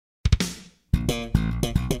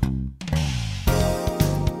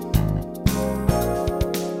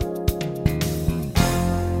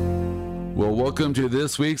Well, welcome to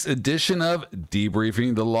this week's edition of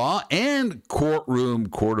Debriefing the Law and Courtroom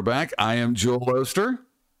Quarterback. I am Joel Oster.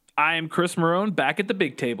 I am Chris Marone, back at the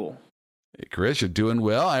big table. Hey, Chris, you're doing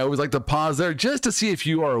well. I always like to pause there just to see if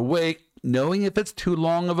you are awake, knowing if it's too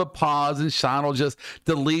long of a pause, and Sean will just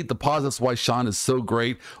delete the pause. That's why Sean is so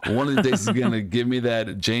great. One of the days he's going to give me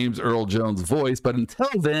that James Earl Jones voice. But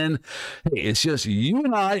until then, hey, it's just you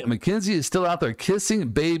and I. Mackenzie is still out there kissing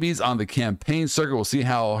babies on the campaign circuit. We'll see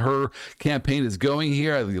how her campaign is going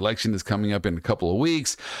here. The election is coming up in a couple of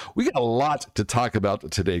weeks. We got a lot to talk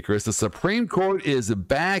about today, Chris. The Supreme Court is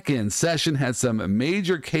back in session, had some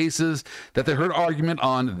major cases that they heard argument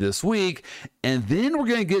on this week. And then we're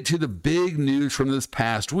going to get to the big news from this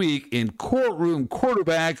past week in Courtroom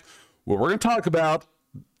Quarterback, where we're going to talk about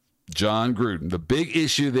Jon Gruden, the big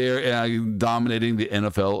issue there dominating the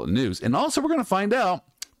NFL news. And also we're going to find out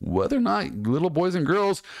whether or not, little boys and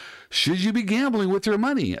girls, should you be gambling with your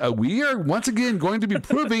money? We are once again going to be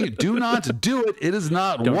proving do not do it. It is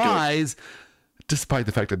not wise. Despite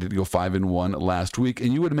the fact I did go 5-1 last week,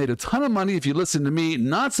 and you would have made a ton of money if you listened to me,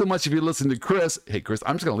 not so much if you listened to Chris. Hey, Chris,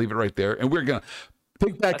 I'm just going to leave it right there, and we're going to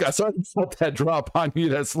pick back. Sorry about that drop on you,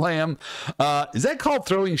 that slam. Is that called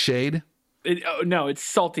throwing shade? No, it's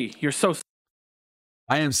salty. You're so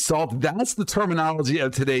I am salty. That's the terminology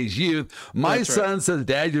of today's youth. My son says,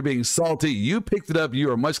 Dad, you're being salty. You picked it up.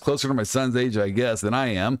 You are much closer to my son's age, I guess, than I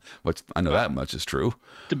am, which I know that much is true.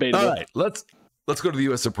 Debatable. All right, let's go to the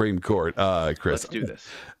U.S. Supreme Court, Chris. Let's do this.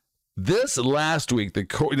 This last week, the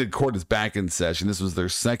court is back in session. This was their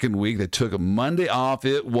second week. They took a Monday off.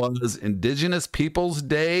 It was Indigenous Peoples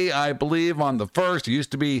Day, I believe, on the 1st. It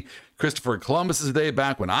used to be Christopher Columbus's Day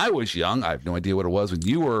back when I was young. I have no idea what it was when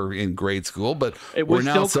you were in grade school, but it was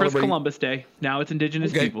still Chris Columbus Day. Now it's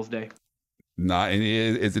Indigenous Peoples Day.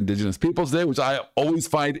 It's Indigenous Peoples Day, which I always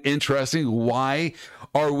find interesting. Why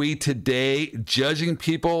are we today judging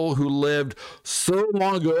people who lived so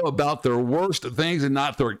long ago about their worst things and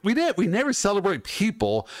not their... We never celebrate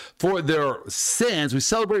people for their sins. We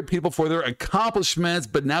celebrate people for their accomplishments,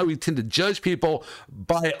 but now we tend to judge people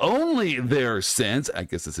by only their sins. I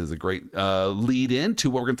guess this is a great lead in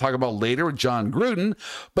to what we're going to talk about later with Jon Gruden.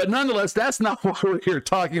 But nonetheless, that's not why we're here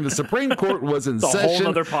talking. The Supreme Court was in session. It's a whole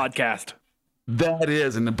other podcast. That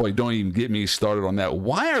is, and boy, don't even get me started on that.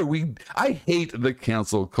 I hate the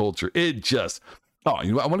cancel culture. It just, I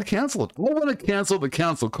want to cancel it. I want to cancel the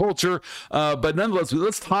cancel culture. But nonetheless,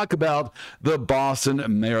 let's talk about the Boston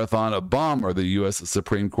Marathon bomber. The U.S.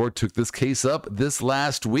 Supreme Court took this case up this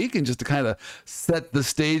last week. And just to kind of set the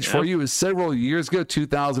stage for you, is several years ago,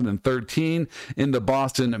 2013, in the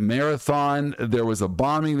Boston Marathon, there was a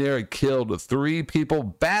bombing there. It killed 3 people,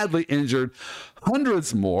 badly injured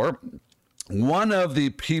hundreds more. One of the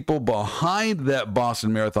people behind that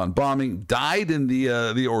Boston Marathon bombing died in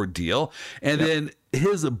the ordeal, and then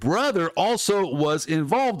his brother also was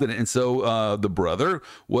involved in it. And so the brother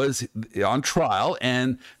was on trial,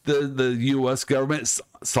 and the U.S. government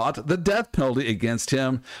sought the death penalty against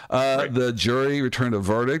him. The jury returned a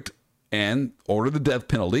verdict and ordered the death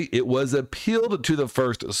penalty. It was appealed to the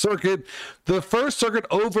First Circuit. The First Circuit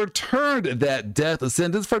overturned that death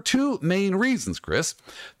sentence for 2 main reasons, Chris.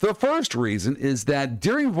 The first reason is that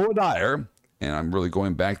during voir dire, and I'm really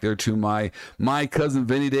going back there to my cousin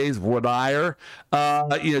Vinny days, voir dire.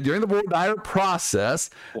 During the voir dire process,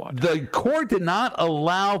 the court did not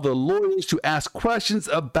allow the lawyers to ask questions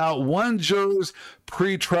about one juror's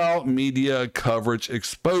pretrial media coverage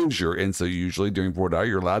exposure. And so usually during voir dire,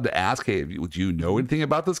 you're allowed to ask, hey, do you know anything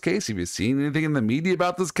about this case? Have you seen anything in the media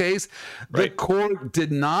about this case? The court did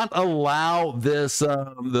not allow this,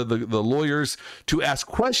 the lawyers to ask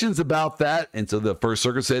questions about that. And so the First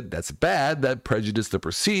Circuit said, that's bad. That prejudiced the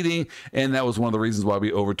proceeding. And that was one of the reasons why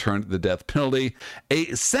we overturned the death penalty.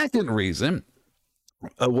 A second reason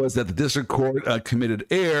was that the district court committed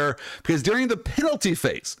error because during the penalty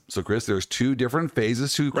phase, so Chris, there's 2 different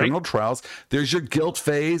phases to criminal trials. There's your guilt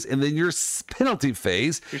phase and then your penalty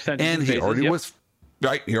phase. And he already was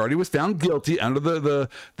he already was found guilty under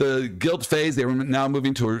the guilt phase. They were now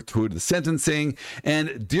moving toward the sentencing.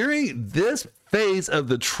 And during this phase of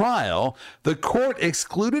the trial, the court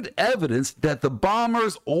excluded evidence that the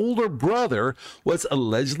bomber's older brother was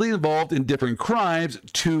allegedly involved in different crimes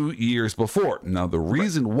 2 years before. Now, the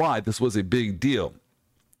reason why this was a big deal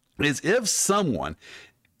is if someone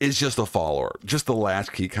is just a follower, just the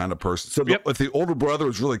latchkey kind of person. So if the older brother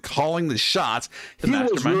was really calling the shots, he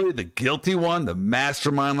was really the guilty one, the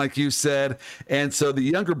mastermind, like you said. And so the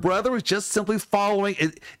younger brother was just simply following.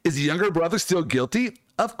 Is the younger brother still guilty?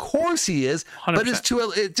 Of course he is, 100%. But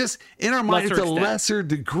it's just in our mind, it's a lesser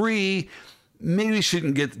degree. Maybe he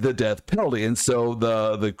shouldn't get the death penalty. And so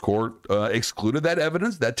the court excluded that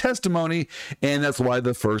evidence, that testimony, and that's why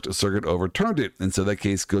the First Circuit overturned it. And so that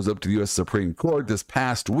case goes up to the U.S. Supreme Court this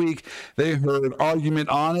past week. They heard an argument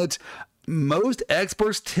on it. Most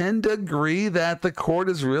experts tend to agree that the court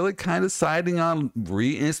is really kind of siding on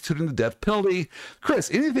reinstituting the death penalty.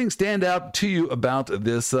 Chris, anything stand out to you about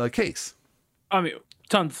this case? I mean,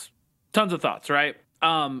 tons of thoughts, right?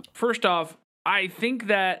 First off, I think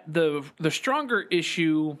that the stronger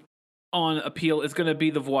issue on appeal is going to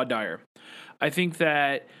be the voir dire. I think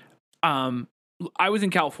that I was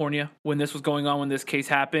in California when this was going on, when this case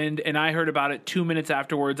happened, and I heard about it 2 minutes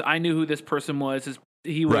afterwards. I knew who this person was.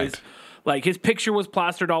 He was like, his picture was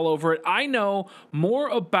plastered all over it. I know more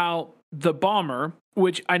about the bomber,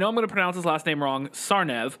 which I know I'm going to pronounce his last name wrong,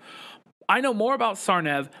 Tsarnaev. I know more about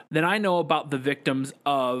Tsarnaev than I know about the victims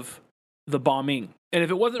of the bombing. And if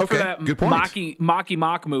it wasn't for that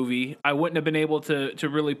Mocky movie, I wouldn't have been able to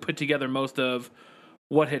really put together most of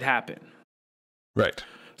what had happened. Right.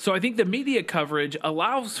 So I think the media coverage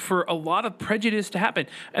allows for a lot of prejudice to happen.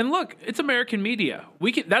 And look, it's American media.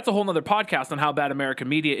 That's a whole nother podcast on how bad American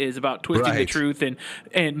media is about twisting the truth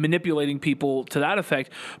and manipulating people to that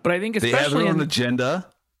effect. But I think especially they have their own agenda.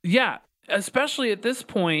 Yeah, especially at this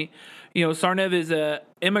point. You know, Tsarnaev is an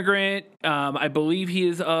immigrant. I believe he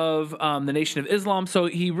is of the Nation of Islam. So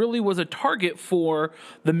he really was a target for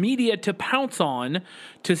the media to pounce on,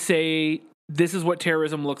 to say, this is what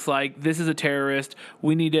terrorism looks like. This is a terrorist.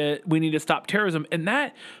 We need to stop terrorism. And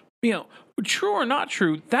that, you know, true or not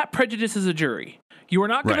true, that prejudices a jury. You are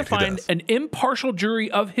not going to find an impartial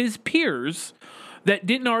jury of his peers that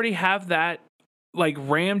didn't already have that like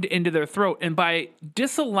rammed into their throat. And by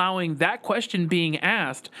disallowing that question being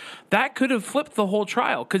asked, that could have flipped the whole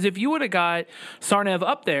trial. Because if you would have got Tsarnaev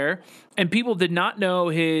up there and people did not know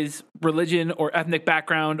his religion or ethnic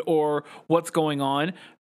background or what's going on,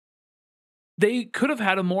 they could have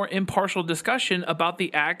had a more impartial discussion about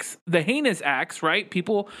the acts, the heinous acts, right?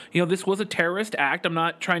 People, you know, this was a terrorist act. I'm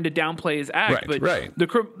not trying to downplay his act, but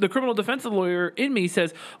the criminal defense lawyer in me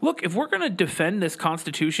says, look, if we're going to defend this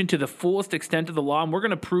Constitution to the fullest extent of the law and we're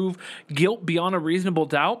going to prove guilt beyond a reasonable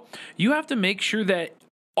doubt, you have to make sure that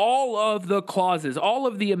all of the clauses, all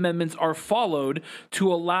of the amendments are followed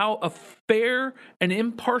to allow a fair and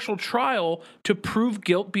impartial trial to prove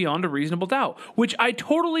guilt beyond a reasonable doubt, which I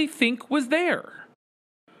totally think was there.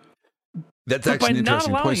 That's actually an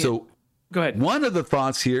interesting point. So go ahead. One of the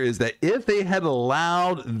thoughts here is that if they had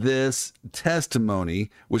allowed this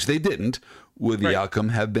testimony, which they didn't, would the outcome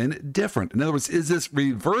have been different? In other words, is this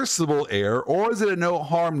reversible error, or is it a no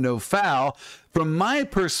harm, no foul? From my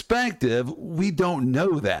perspective, we don't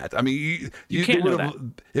know that. I mean, you can't know that.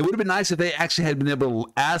 It would have been nice if they actually had been able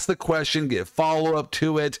to ask the question, get follow-up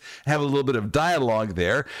to it, have a little bit of dialogue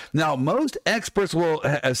there. Now, most experts will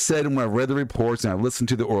have said, and when I've read the reports and I've listened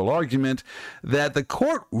to the oral argument, that the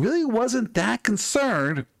court really wasn't that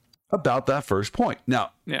concerned about that first point.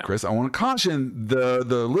 Now, Chris, I want to caution the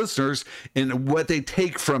listeners in what they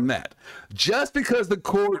take from that. Just because the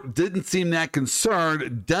court didn't seem that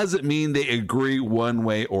concerned doesn't mean they agree one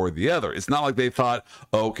way or the other. It's not like they thought,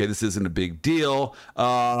 oh, okay, this isn't a big deal.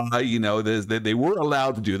 You know, they were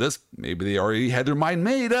allowed to do this. Maybe they already had their mind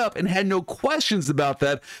made up and had no questions about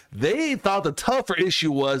that. They thought the tougher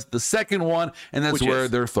issue was the second one, and that's where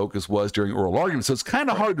their focus was during oral argument. So it's kind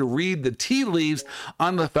of hard to read the tea leaves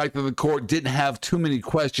on the fact that the court didn't have too many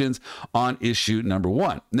questions on issue number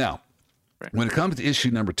one. Now, when it comes to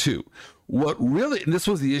issue number two, what really, and this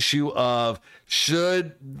was the issue of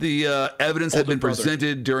should the evidence have been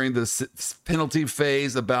presented during the penalty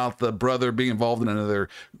phase about the brother being involved in another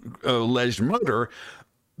alleged murder.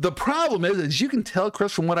 The problem is, as you can tell,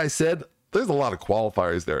 Chris, from what I said, there's a lot of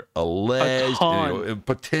qualifiers there. Alleged,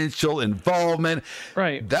 potential involvement.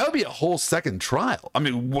 Right. That would be a whole second trial. I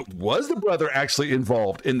mean, was the brother actually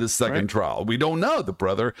involved in the second trial? We don't know. The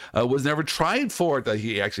brother was never tried for it.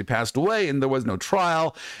 He actually passed away and there was no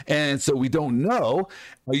trial. And so we don't know.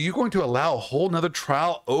 Are you going to allow a whole nother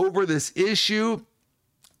trial over this issue?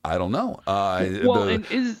 I don't know. And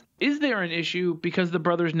is there an issue because the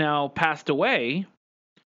brother's now passed away?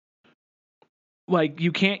 Like,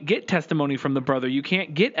 you can't get testimony from the brother. You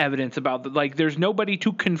can't get evidence about there's nobody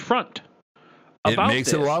to confront about it.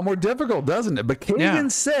 Makes it a lot more difficult, doesn't it? But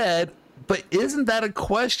Kagan said, but isn't that a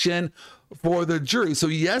question for the jury. So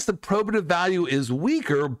yes, the probative value is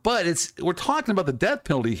weaker, but we're talking about the death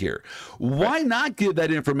penalty here. Why not give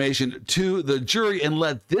that information to the jury and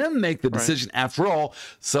let them make the decision? After all,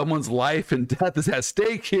 someone's life and death is at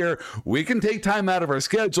stake here. We can take time out of our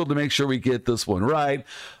schedule to make sure we get this one right.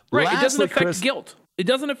 Right. Lastly, it doesn't affect Chris, guilt. It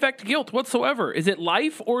doesn't affect guilt whatsoever. Is it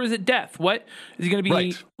life or is it death? What is he going to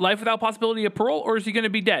be? Life without possibility of parole, or is he going to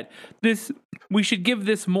be dead? We should give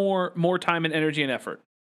this more time and energy and effort.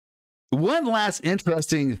 One last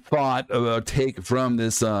interesting thought take from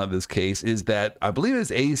this case is that I believe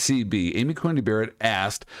it's ACB, Amy Coney Barrett,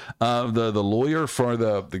 asked the lawyer for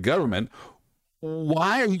the government,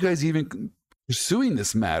 why are you guys even pursuing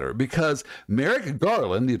this matter? Because Merrick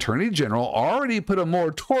Garland, the Attorney General, already put a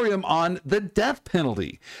moratorium on the death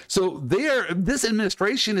penalty. So this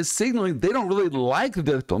administration is signaling they don't really like the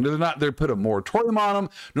death penalty. They put a moratorium on them,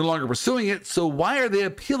 no longer pursuing it. So why are they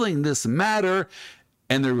appealing this matter?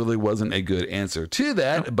 And there really wasn't a good answer to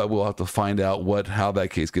that, but we'll have to find out how that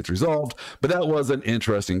case gets resolved. But that was an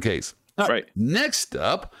interesting case. Right. Next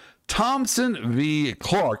up, Thompson v.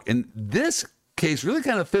 Clark. And this case really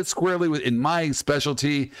kind of fits squarely within my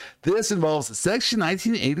specialty. This involves Section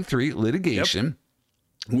 1983 litigation,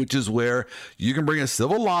 which is where you can bring a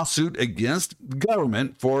civil lawsuit against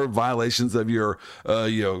government for violations of your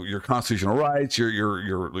constitutional rights,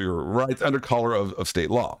 your rights under color of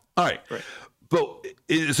state law. All right.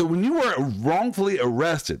 So when you are wrongfully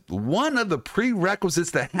arrested, one of the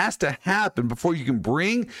prerequisites that has to happen before you can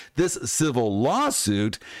bring this civil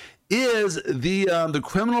lawsuit is the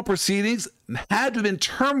criminal proceedings had to have been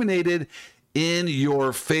terminated in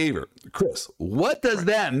your favor. Chris, what does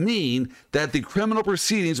that mean that the criminal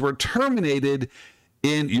proceedings were terminated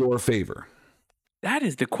in your favor? That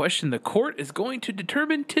is the question the court is going to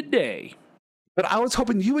determine today. But I was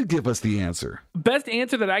hoping you would give us the answer. Best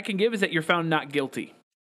answer that I can give is that you're found not guilty.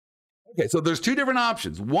 Okay, so there's two different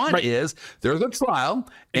options. One is there's a trial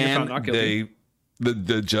and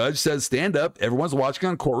the judge says, stand up. Everyone's watching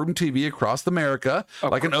on courtroom TV across America,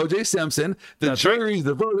 like an O.J. Simpson. The jury,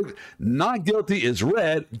 the verdict, not guilty is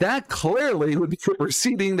read. That clearly would be a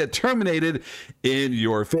proceeding that terminated in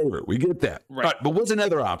your favor. We get that. Right. All right, but what's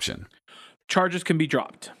another option? Charges can be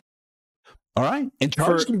dropped. All right. And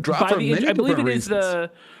charges can drop for many I believe it reasons. is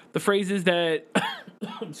the phrases that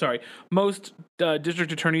I'm sorry, most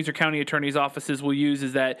district attorneys or county attorneys' offices will use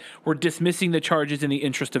is that we're dismissing the charges in the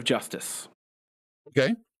interest of justice.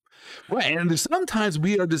 Okay. Right. And sometimes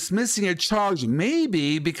we are dismissing a charge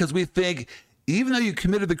maybe because we think even though you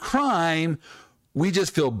committed the crime, we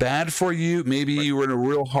just feel bad for you. Maybe you were in a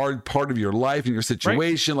real hard part of your life and your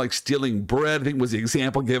situation, like stealing bread, I think was the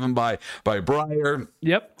example given by Breyer.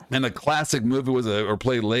 Yep. And the classic movie was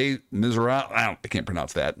play Les Miserables. I can't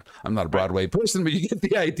pronounce that. I'm not a Broadway person, but you get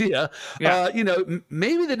the idea. Yeah.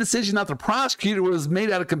 Maybe the decision not to prosecute it was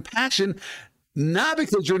made out of compassion, not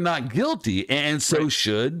because you're not guilty. And so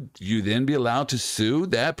should you then be allowed to sue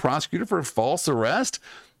that prosecutor for false arrest?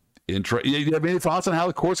 Do you have any thoughts on how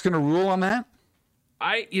the court's going to rule on that?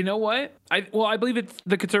 You know what? I believe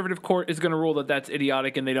the conservative court is going to rule that that's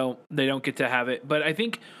idiotic and they don't get to have it. But I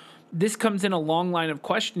think this comes in a long line of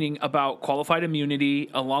questioning about qualified immunity,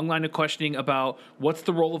 a long line of questioning about what's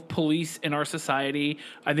the role of police in our society.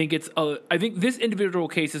 I think this individual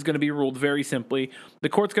case is going to be ruled very simply. The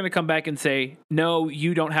court's going to come back and say, no,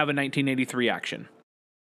 you don't have a 1983 action.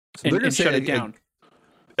 So and shut it down.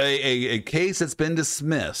 A case that's been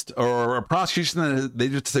dismissed or a prosecution that they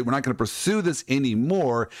just say we're not going to pursue this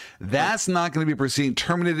anymore, that's not going to be proceeding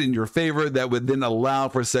terminated in your favor. That would then allow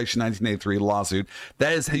for a Section 1983 lawsuit.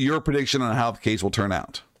 That is your prediction on how the case will turn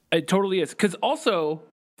out. It totally is. Because also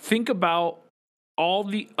think about all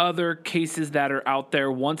the other cases that are out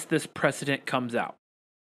there once this precedent comes out.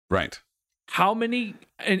 Right. How many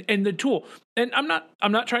and the tool, and I'm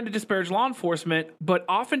not trying to disparage law enforcement, but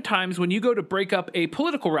oftentimes when you go to break up a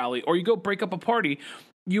political rally or you go break up a party,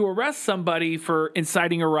 you arrest somebody for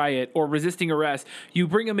inciting a riot or resisting arrest. You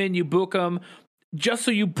bring them in, you book them, just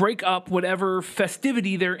so you break up whatever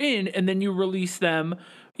festivity they're in, and then you release them.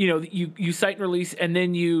 You cite and release, and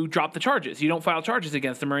then you drop the charges. You don't file charges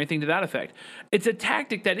against them or anything to that effect. It's a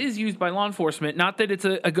tactic that is used by law enforcement. Not that it's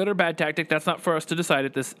a good or bad tactic. That's not for us to decide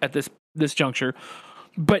at this juncture.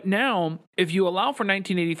 But now, if you allow for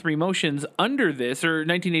 1983 motions under this or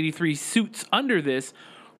 1983 suits under this,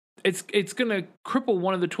 it's going to cripple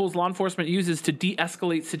one of the tools law enforcement uses to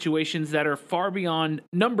de-escalate situations that are far beyond,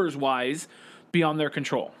 numbers-wise, beyond their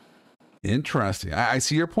control. Interesting. I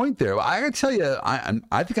see your point there. I gotta tell you,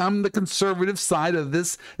 I think I'm the conservative side of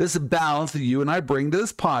this balance that you and I bring to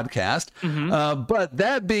this podcast. Mm-hmm. But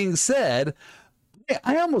that being said,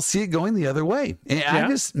 I almost see it going the other way. And I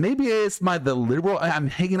just, maybe it's the liberal. I'm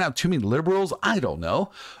hanging out too many liberals. I don't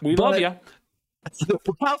know. We love you.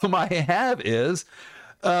 The problem I have is,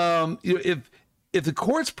 if the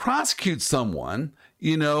courts prosecute someone,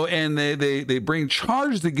 and they bring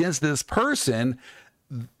charges against this person,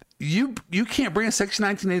 you can't bring a Section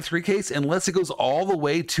 1983 case unless it goes all the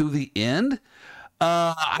way to the end.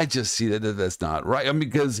 I just see that's not right. I mean,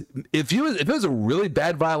 because if it was a really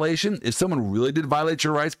bad violation, if someone really did violate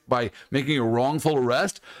your rights by making a wrongful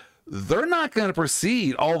arrest, they're not going to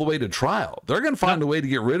proceed all the way to trial. They're going to find a way to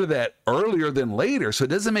get rid of that earlier than later. So it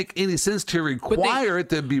doesn't make any sense to require it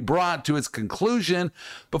to be brought to its conclusion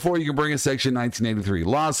before you can bring a Section 1983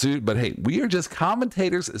 lawsuit. But hey, we are just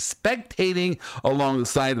commentators spectating along the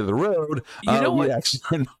side of the road. You know what?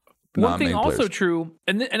 One thing also true,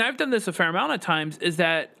 and I've done this a fair amount of times, is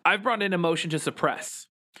that I've brought in a motion to suppress.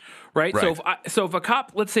 Right. So if a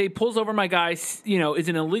cop, let's say, pulls over my guy, is in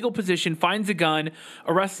an illegal position, finds a gun,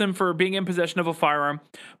 arrests him for being in possession of a firearm,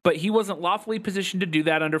 but he wasn't lawfully positioned to do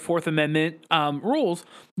that under Fourth Amendment rules,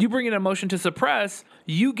 you bring in a motion to suppress,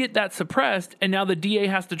 you get that suppressed, and now the DA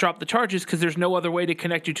has to drop the charges because there's no other way to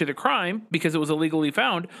connect you to the crime because it was illegally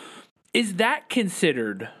found. Is that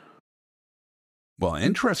considered? Well,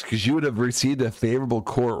 interesting, because you would have received a favorable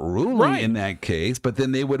court ruling in that case, but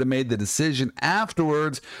then they would have made the decision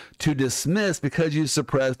afterwards to dismiss because you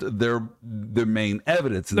suppressed their main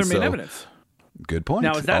evidence. Their main evidence. Good point.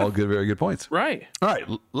 Now, is that all good, very good points. Right. All right.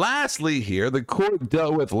 Lastly, here, the court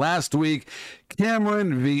dealt with last week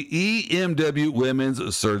Cameron v. EMW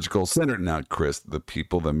Women's Surgical Center. Now, Chris, the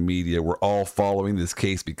people, the media were all following this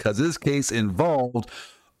case because this case involved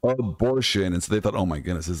abortion, and so they thought, oh my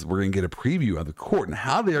goodness, we're going to get a preview of the court and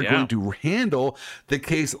how they are going to handle the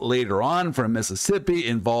case later on from Mississippi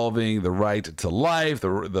involving the right to life, the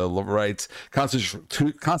rights,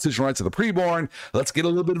 constitutional rights of the preborn. Let's get a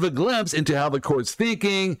little bit of a glimpse into how the court's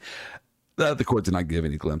thinking. The court did not give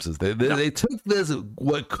any glimpses. They took this,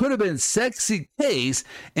 what could have been sexy case,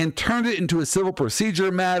 and turned it into a civil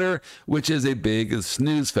procedure matter, which is a big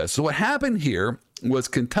snooze fest. So what happened here was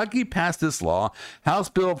Kentucky passed this law, House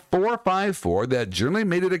Bill 454, that generally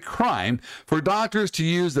made it a crime for doctors to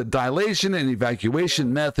use the dilation and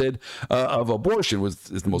evacuation method of abortion, is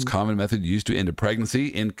the most common method used to end a pregnancy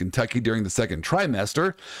in Kentucky during the second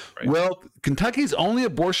trimester. Right. Well, Kentucky's only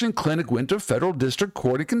abortion clinic went to federal district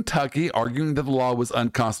court in Kentucky, arguing that the law was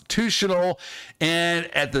unconstitutional. And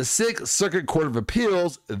at the Sixth Circuit Court of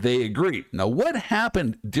Appeals, they agreed. Now, what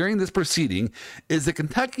happened during this proceeding is the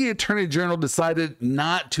Kentucky Attorney General decided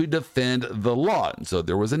not to defend the law. And so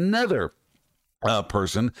there was another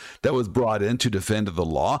person that was brought in to defend the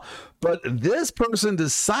law. But this person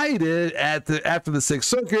decided after the Sixth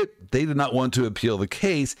Circuit, they did not want to appeal the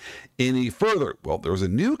case any further. Well, there was a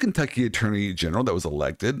new Kentucky Attorney General that was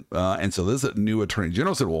elected. And so this new Attorney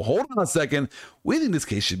General said, well, hold on a second. We think this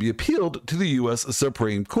case should be appealed to the U.S.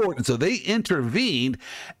 Supreme Court. And so they intervened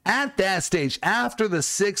at that stage after the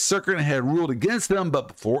Sixth Circuit had ruled against them, but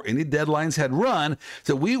before any deadlines had run.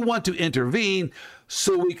 So we want to intervene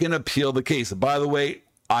so we can appeal the case. By the way,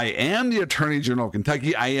 I am the Attorney General of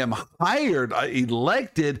Kentucky. I am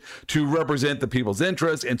elected to represent the people's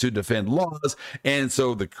interests and to defend laws. And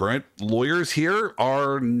so the current lawyers here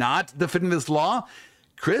are not defending this law.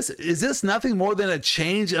 Chris, is this nothing more than a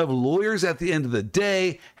change of lawyers at the end of the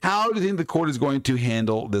day? How do you think the court is going to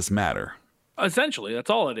handle this matter? Essentially, that's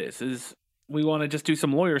all it is we want to just do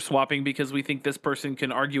some lawyer swapping because we think this person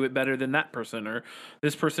can argue it better than that person, or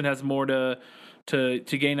this person has more to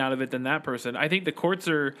gain out of it than that person. I think the courts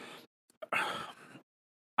are,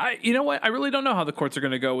 you know what? I really don't know how the courts are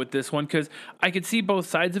going to go with this one because I could see both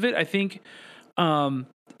sides of it. I think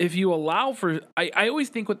if you allow for, I always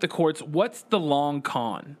think with the courts, what's the long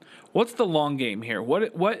con? What's the long game here?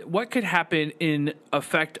 What could happen in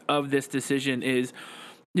effect of this decision is,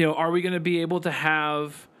 are we going to be able to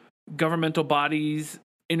have governmental bodies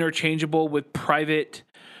interchangeable with private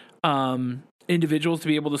individuals to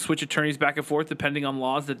be able to switch attorneys back and forth depending on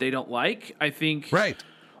laws that they don't like? I think right.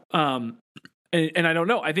 And I don't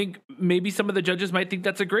know. I think maybe some of the judges might think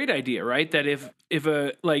that's a great idea, right? That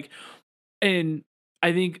and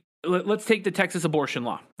I think let's take the Texas abortion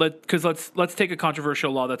law, because let's take a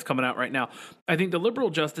controversial law that's coming out right now. I think the liberal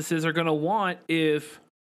justices are going to want, if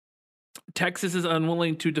Texas is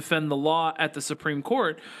unwilling to defend the law at the Supreme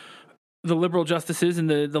Court, the liberal justices and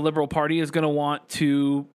the liberal party is going to want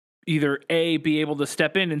to either A, be able to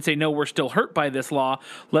step in and say, no, we're still hurt by this law.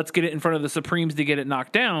 Let's get it in front of the Supremes to get it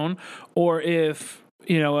knocked down. Or if,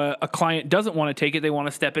 a client doesn't want to take it, they want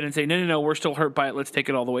to step in and say, no, we're still hurt by it. Let's take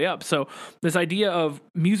it all the way up. So this idea of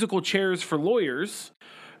musical chairs for lawyers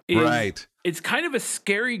Right. It's kind of a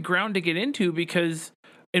scary ground to get into because,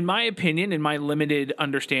 in my opinion, in my limited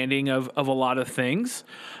understanding of a lot of things,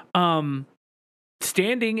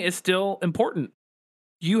 standing is still important.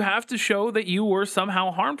 You have to show that you were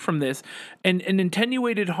somehow harmed from this. And an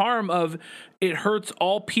attenuated harm of it hurts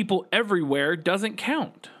all people everywhere doesn't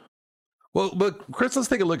count. Well, but Chris, let's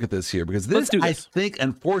take a look at this here, because this, I think,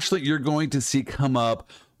 unfortunately, you're going to see come up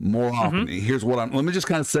more often. Here's what let me just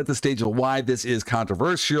kind of set the stage of why this is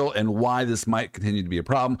controversial and why this might continue to be a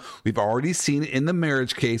problem. We've already seen it in the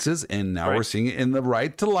marriage cases, and now we're seeing it in the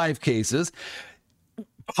right to life cases.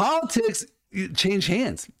 Politics change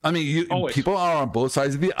hands. I mean, people are on both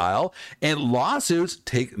sides of the aisle, and lawsuits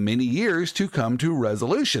take many years to come to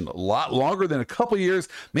resolution. A lot longer than a couple years,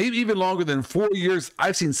 maybe even longer than 4 years.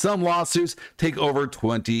 I've seen some lawsuits take over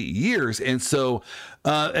 20 years. And so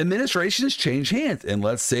administrations change hands. And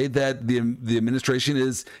let's say that the administration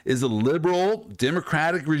is a liberal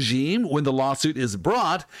Democratic regime when the lawsuit is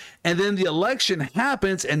brought, and then the election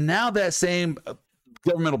happens, and now that same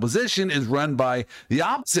governmental position is run by the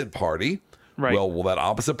opposite party. Right. Well, will that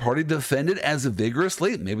opposite party defend it as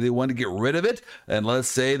vigorously? Maybe they want to get rid of it, and let's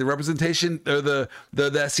say the representation or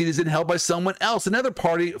that seat is then held by someone else, another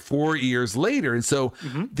party, 4 years later. And so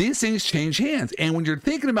these things change hands. And when you're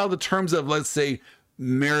thinking about the terms of, let's say,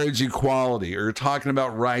 marriage equality, or you're talking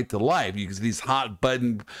about right to life, you can see these hot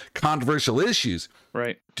button controversial issues.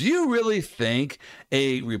 Right. Do you really think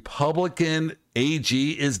a Republican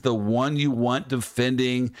AG is the one you want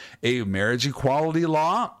defending a marriage equality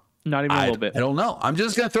law? Not even a little bit. I don't know. I'm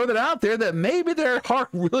just going to throw that out there, that maybe their heart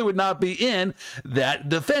really would not be in that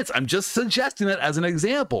defense. I'm just suggesting that as an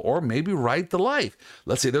example. Or maybe right to life.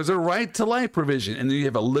 Let's say there's a right to life provision, and then you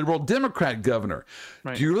have a liberal Democrat governor.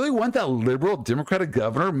 Right. Do you really want that liberal Democratic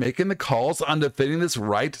governor making the calls on defending this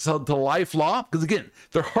right to life law? Because again,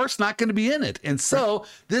 their heart's not going to be in it. And so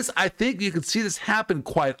this, I think you can see this happen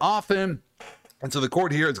quite often. And so the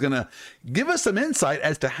court here is going to give us some insight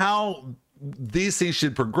as to how these things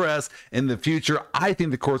should progress in the future. I think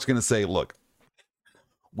the court's going to say, look,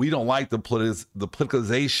 we don't like the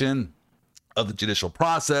politicalization of the judicial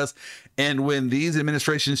process. And when these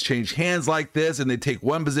administrations change hands like this, and they take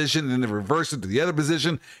one position and then they reverse it to the other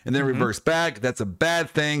position and then reverse back, that's a bad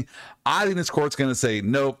thing. I think this court's going to say,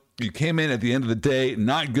 nope, you came in at the end of the day,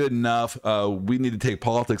 not good enough. We need to take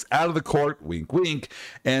politics out of the court, wink, wink.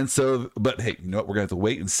 And so, but hey, you know what? We're going to have to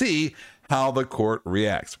wait and see how the court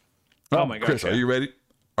reacts. Oh my gosh. Chris, are you ready?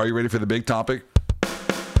 Are you ready for the big topic?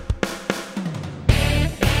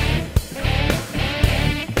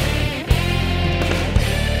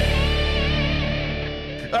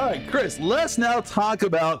 All right, Chris, let's now talk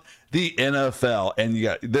about the NFL. And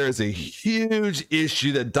there's a huge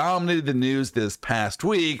issue that dominated the news this past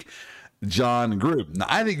week, Jon Gruden. Now,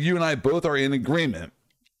 I think you and I both are in agreement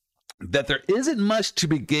that there isn't much to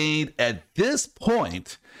be gained at this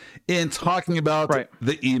point in talking about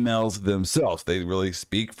the emails themselves. They really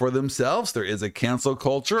speak for themselves. There is a cancel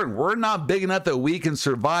culture, and we're not big enough that we can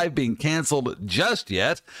survive being canceled just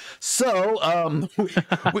yet. So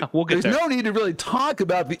there's no need to really talk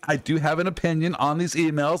about I do have an opinion on these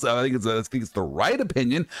emails. I think it's the right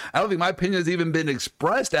opinion. I don't think my opinion has even been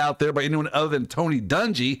expressed out there by anyone other than Tony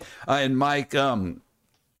Dungy and Mike.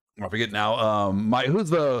 I forget now.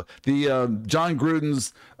 Who's the Jon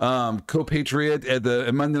Gruden's co-patriot at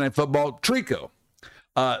the Monday Night Football, Trico.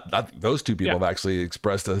 I think those two people have actually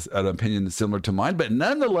expressed an opinion similar to mine. But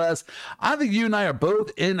nonetheless, I think you and I are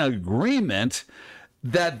both in agreement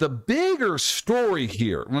that the bigger story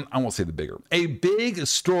here, I won't say the bigger, a big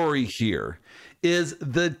story here is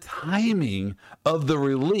the timing of the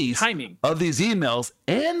release of these emails,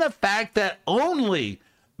 and the fact that only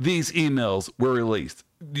these emails were released.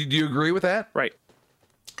 Do you agree with that? Right.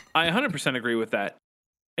 I 100% agree with that.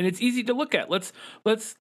 And it's easy to look at. Let's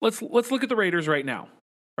look at the Raiders right now.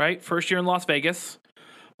 Right? First year in Las Vegas.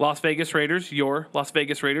 Las Vegas Raiders, your Las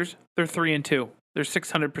Vegas Raiders, they're 3-2. They're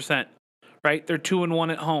 600%. Right? They're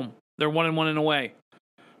 2-1 at home. They're 1-1 away.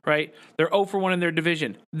 Right? They're 0-1 in their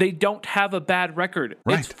division. They don't have a bad record.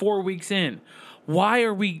 Right. It's 4 weeks in. Why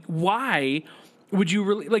would you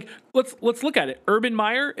really let's look at it. Urban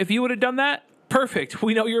Meyer, if you would have done that, perfect.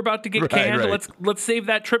 We know you're about to get canned. Right. Let's save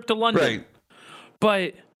that trip to London. Right.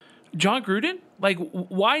 But Jon Gruden,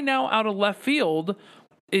 why now out of left field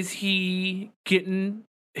is he getting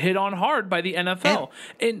hit on hard by the NFL?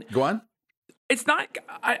 And go on. It's not.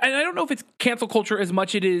 I don't know if it's cancel culture as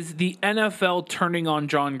much it is the NFL turning on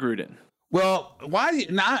Jon Gruden. Well, I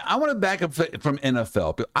want to back up from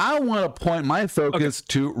NFL, but I want to point my focus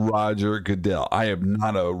to Roger Goodell. I am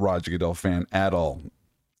not a Roger Goodell fan at all.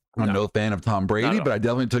 I'm no fan of Tom Brady, but I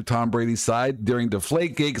definitely took Tom Brady's side during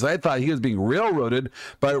Deflategate because I thought he was being railroaded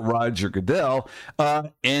by Roger Goodell.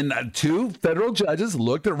 And two federal judges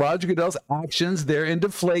looked at Roger Goodell's actions there in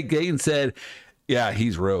Deflategate and said, yeah,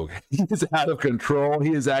 he's rogue. He's out of control.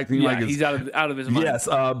 He is acting like he's out of his mind. Yes,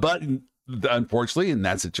 but unfortunately, in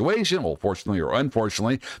that situation, well, fortunately or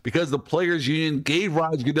unfortunately, because the players' union gave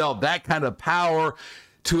Roger Goodell that kind of power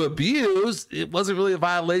to abuse, it wasn't really a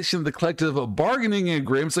violation of the collective bargaining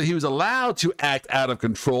agreement. So he was allowed to act out of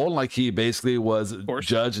control, like he basically was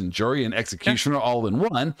judge and jury and executioner all in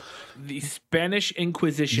one. The Spanish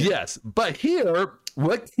Inquisition. Yes, but here,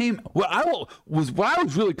 what I was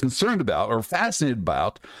really concerned about or fascinated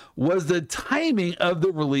about was the timing of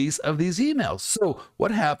the release of these emails. So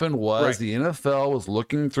what happened was the NFL was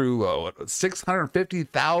looking through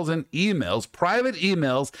 650,000 emails, private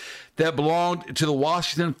emails that belonged to the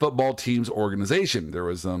Washington football team's organization. There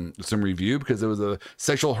was some review because there was a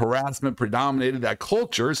sexual harassment predominated that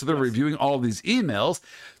culture. So they're reviewing all of these emails.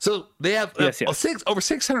 So they have over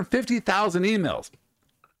 650,000 emails.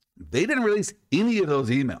 They didn't release any of those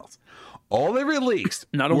emails. All they released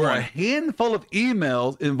were a handful of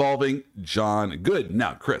emails involving John Gooden.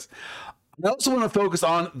 Now, Chris, I also want to focus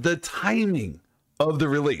on the timing of the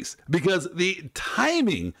release, because the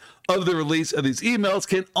timing of the release of these emails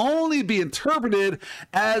can only be interpreted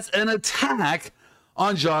as an attack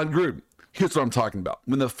on John Gruden. Here's what I'm talking about.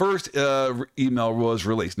 When the first email was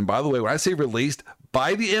released, and by the way, when I say released,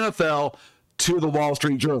 by the NFL to the Wall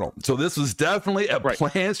Street Journal. So this was definitely a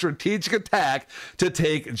planned strategic attack to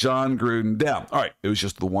take John Gruden down. All right, it was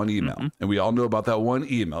just the one email. And we all know about that one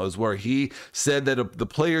email is where he said that the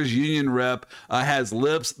players union rep has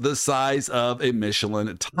lips the size of a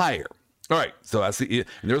Michelin tire. All right, so that's and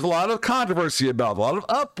there's a lot of controversy about, a lot of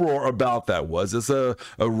uproar about that. Was this a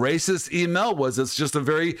racist email? Was this just a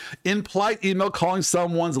very impolite email calling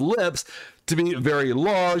someone's lips to be very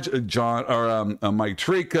large? Mike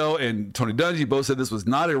Tirico and Tony Dungy both said this was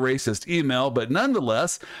not a racist email, but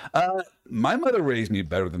nonetheless, my mother raised me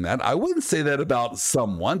better than that. I wouldn't say that about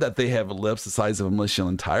someone, that they have lips the size of a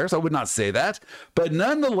Michelin tire. So I would not say that, but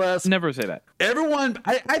nonetheless, never say that. Everyone,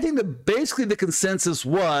 I think that basically the consensus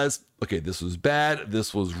was, okay, this was bad,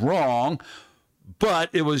 this was wrong, but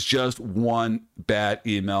it was just one bad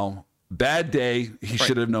email. Bad day. He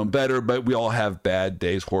should have known better, but we all have bad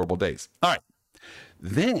days, horrible days. All right.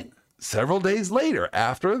 Then several days later,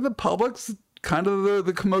 after the public's kind of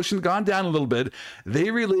the commotion gone down a little bit,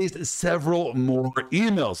 they released several more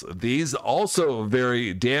emails. These also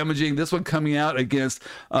very damaging. This one coming out against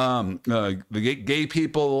the gay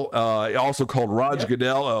people, also called Roger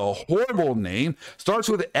Goodell, a horrible name. Starts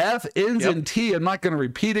with F, ends in T. I'm not going to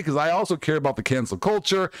repeat it because I also care about the cancel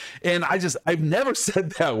culture. And I've never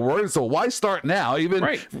said that word. So why start now? Even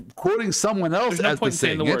quoting someone else as the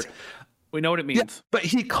saying the word. We know what it means. Yeah, but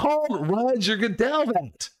he called Roger Goodell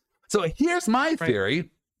that. So here's my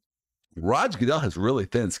theory. Roger Goodell has really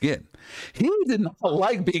thin skin. He did not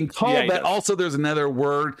like being called that. Also, there's another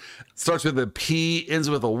word, starts with a P, ends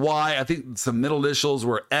with a Y. I think some middle initials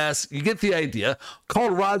were S. You get the idea.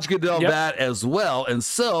 Called Roger Goodell that as well. And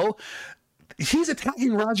so he's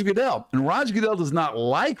attacking Roger Goodell. And Roger Goodell does not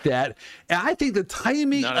like that. And I think the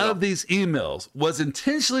timing of these emails was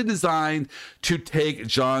intentionally designed to take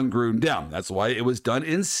John Gruden down. That's why it was done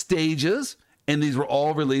in stages. And these were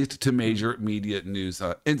all released to major media news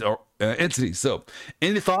entities. So,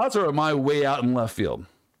 any thoughts, or am I way out in left field?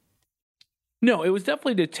 No, it was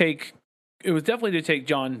definitely to take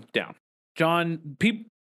John down. The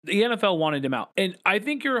NFL wanted him out, and I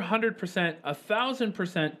think you're 100%,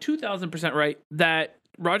 1,000%, 2,000% right that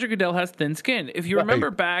Roger Goodell has thin skin. If you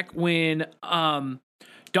remember back when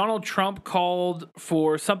Donald Trump called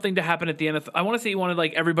for something to happen at the NFL. I want to say he wanted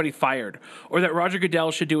like everybody fired, or that Roger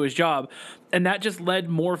Goodell should do his job. And that just led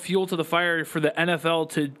more fuel to the fire for the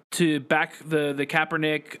NFL to back the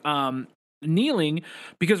Kaepernick kneeling,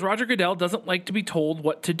 because Roger Goodell doesn't like to be told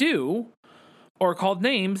what to do or called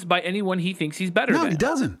names by anyone he thinks he's better than. No, he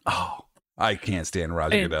doesn't. Oh, I can't stand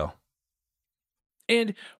Roger Goodell.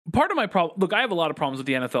 And part of my problem, look, I have a lot of problems with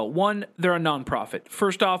the NFL. One, they're a nonprofit.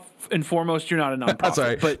 First off and foremost, you're not a nonprofit. That's all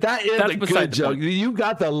right. But that's a good joke. You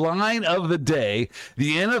got the line of the day.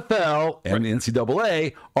 The NFL and the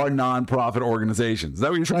NCAA are nonprofit organizations. Is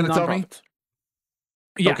that what you're trying to tell me?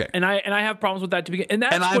 Yeah. Okay. And I have problems with that to begin. And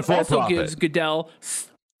that's what also gives Goodell.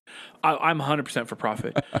 I'm 100% for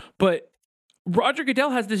profit. But Roger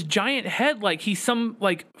Goodell has this giant head, like he's some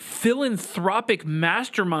like philanthropic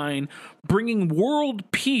mastermind bringing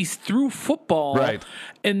world peace through football, Right.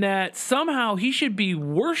 and that somehow he should be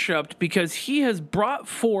worshipped because he has brought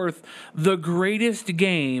forth the greatest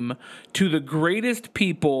game to the greatest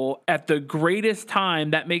people at the greatest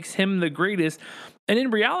time. That makes him the greatest. And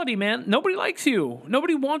in reality, man, nobody likes you.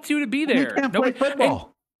 Nobody wants you to be there. You can't Nobody, play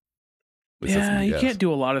football. yeah, you can't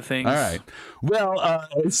do a lot of things. All right. Well,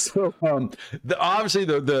 obviously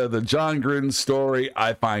the John Gruden story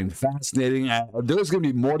I find fascinating. There's going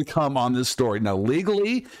to be more to come on this story. Now,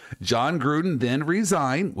 legally, John Gruden then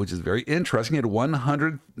resigned, which is very interesting. He had a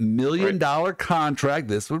 $100 million contract.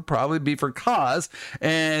 This would probably be for cause,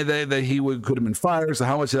 and that he could have been fired. So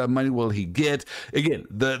how much of that money will he get? Again,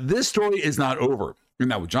 this story is not over.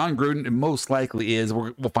 Now, with John Gruden, it most likely is.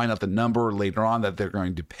 We'll find out the number later on that they're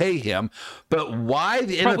going to pay him. But why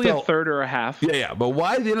the Probably NFL? a third or a half. Yeah. But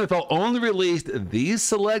why the NFL only released these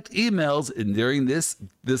select emails during this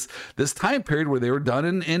time period where they were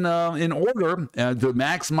done in order to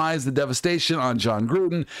maximize the devastation on John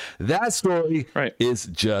Gruden? That story is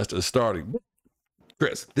just a starting.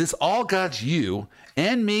 Chris, this all got you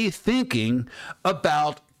and me thinking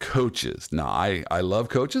about coaches. Now, I love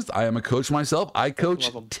coaches. I am a coach myself. I coach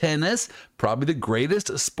tennis, probably the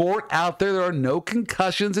greatest sport out there. There are no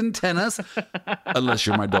concussions in tennis unless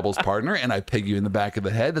you're my doubles partner and I peg you in the back of the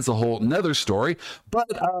head. That's a whole nother story. But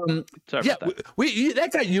that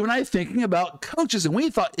got you and I thinking about coaches, and we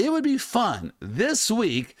thought it would be fun this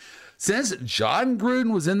week, since John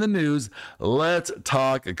Gruden was in the news. Let's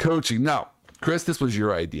talk coaching. Now, Chris, this was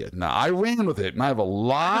your idea. Now, I ran with it, and I have a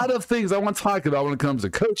lot of things I want to talk about when it comes to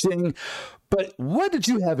coaching, but what did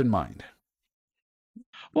you have in mind?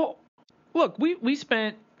 Well, look, we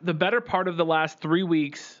spent the better part of the last 3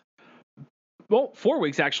 weeks, well, 4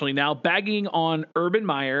 weeks actually now, bagging on Urban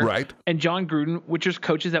Meyer and John Gruden, which is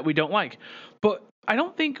coaches that we don't like. But I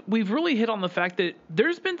don't think we've really hit on the fact that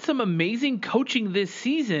there's been some amazing coaching this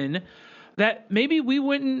season that maybe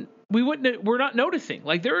we're not noticing.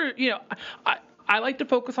 Like I like to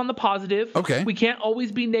focus on the positive. Okay. We can't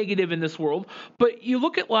always be negative in this world, but you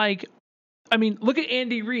look at look at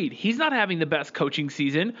Andy Reid. He's not having the best coaching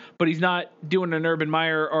season, but he's not doing an Urban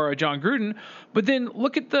Meyer or a John Gruden. But then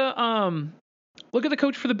look at the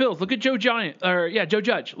coach for the Bills. Look at Joe Judge.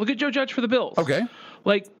 Look at Joe Judge for the Bills. Okay.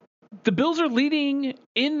 Like, the Bills are leading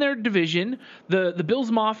in their division. The Bills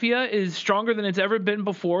Mafia is stronger than it's ever been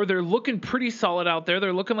before. They're looking pretty solid out there.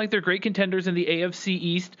 They're looking like they're great contenders in the AFC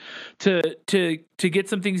East to get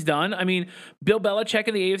some things done. I mean, Bill Belichick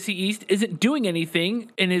in the AFC East isn't doing anything,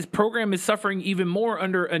 and his program is suffering even more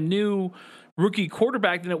under a new rookie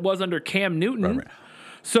quarterback than it was under Cam Newton. Right.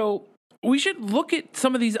 So we should look at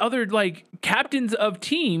some of these other captains of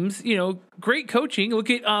teams, great coaching.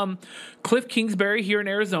 Look at Cliff Kingsbury here in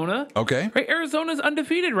Arizona. Okay. Right, Arizona's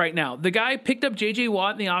undefeated right now. The guy picked up J.J.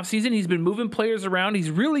 Watt in the offseason. He's been moving players around.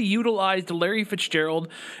 He's really utilized Larry Fitzgerald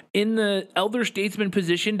in the elder statesman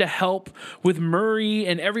position to help with Murray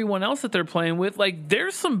and everyone else that they're playing with.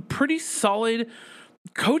 There's some pretty solid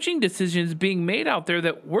coaching decisions being made out there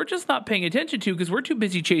that we're just not paying attention to because we're too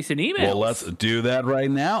busy chasing emails. Well, let's do that right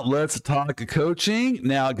now. Let's talk coaching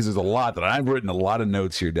now, because there's a lot that I've written a lot of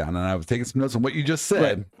notes here down, and I've taken some notes on what you just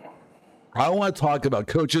said. Right. I want to talk about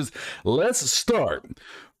coaches. Let's start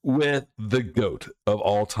with the GOAT of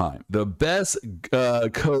all time, the best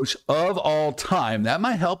coach of all time. That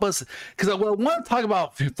might help us, because what I want to talk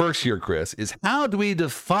about first here, Chris, is how do we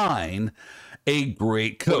define a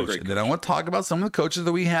great coach? And then I want to talk about some of the coaches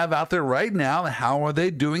that we have out there right now. How are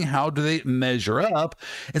they doing? How do they measure up?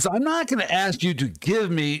 And so I'm not going to ask you to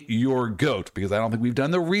give me your GOAT, because I don't think we've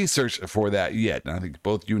done the research for that yet. And I think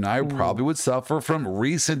both you and I probably would suffer from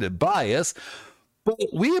recent bias. But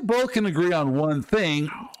we both can agree on one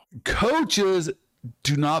thing. Coaches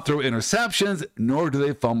do not throw interceptions, nor do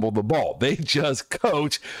they fumble the ball. They just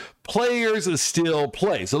coach. Players still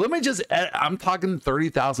play. So let me I'm talking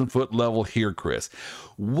 30,000 foot level here, Chris.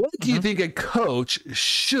 What do you think a coach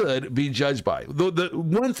should be judged by?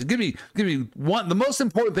 Give me one, the most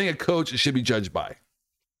important thing a coach should be judged by.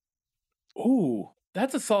 Ooh,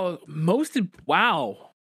 that's a solid,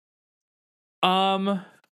 wow. Man,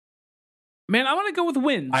 I want to go with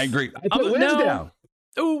wins. I agree. I put wins down.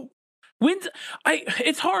 Oh, wins.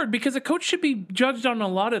 It's hard because a coach should be judged on a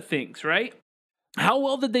lot of things, right? How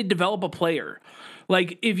well did they develop a player?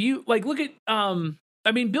 If you look at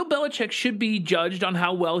Bill Belichick should be judged on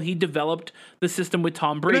how well he developed the system with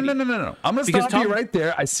Tom Brady. No. I'm going to stop you right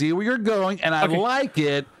there. I see where you're going, and I like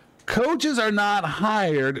it. Coaches are not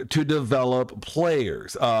hired to develop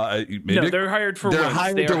players. No, they're hired for they're wins.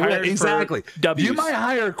 hired They to are win. hired Exactly. for W's. You might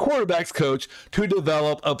hire a quarterbacks coach to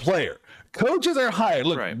develop a player. Coaches are hired.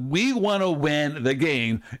 Look, Right. we want to win the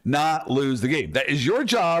game, not lose the game. That is your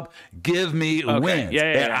job. Give me wins. Yeah,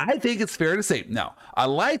 And I think it's fair to say. Now, I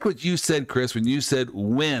like what you said, Chris, when you said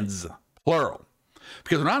wins, plural.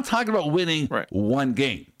 Because we're not talking about winning one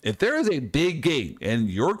game. If there is a big game and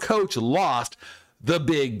your coach lost the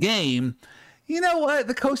big game, you know what?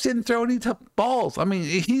 The coach didn't throw any tough balls. I mean,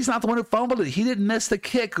 he's not the one who fumbled it. He didn't miss the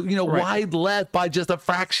kick, wide left by just a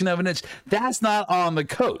fraction of an inch. That's not on the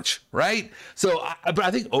coach, right? So, but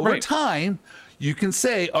I think over time, you can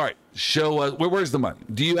say, all right, show us, where's the money?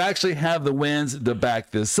 Do you actually have the wins to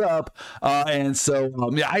back this up? And so,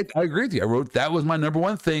 I agree with you. I wrote that was my number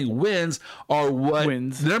one thing. Wins are what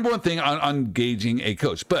the number one thing on engaging a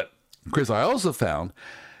coach. But, Chris, I also found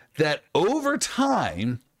that over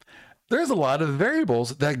time, there's a lot of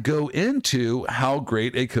variables that go into how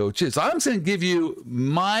great a coach is. So I'm going to give you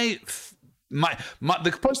the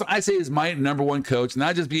person I say is my number one coach, and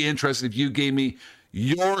I'd just be interested if you gave me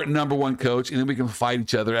your number one coach, and then we can fight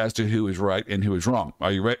each other as to who is right and who is wrong.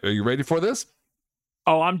 Are you ready? Are you ready for this?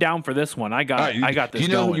 Oh, I'm down for this one. I got this. Do you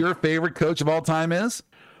know who your favorite coach of all time is?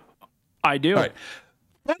 I do. All right.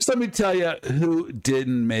 First, let me tell you who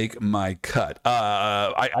didn't make my cut.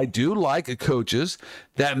 I do like coaches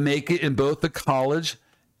that make it in both the college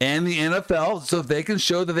and the NFL, so they can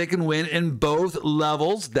show that they can win in both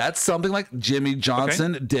levels. That's something like Jimmy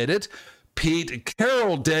Johnson did it. Pete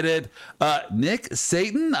Carroll did it. Nick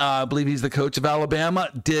Saban, I believe he's the coach of Alabama,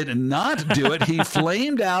 did not do it. He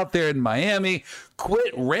flamed out there in Miami,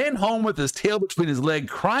 quit, ran home with his tail between his legs,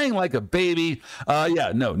 crying like a baby.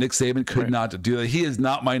 Nick Saban could not do that. He is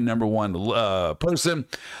not my number one person.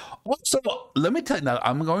 Also, let me tell you, now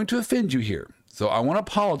I'm going to offend you here. So I want to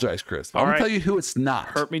apologize, Chris. I'm going to tell you who it's not.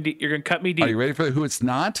 Hurt me deep. You're going to cut me deep. Are you ready for who it's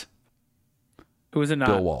not? Who is it not?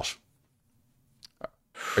 Bill Walsh.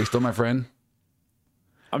 Are you still my friend?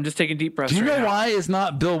 I'm just taking deep breaths. Do you know why it's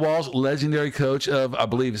not Bill Walsh, legendary coach of, I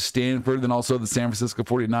believe, Stanford, and also the San Francisco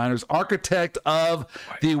 49ers, architect of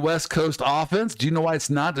the West Coast offense? Do you know why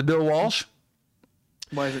it's not Bill Walsh?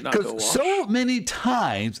 Why is it not Bill Walsh? Because so many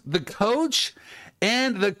times the coach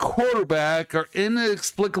and the quarterback are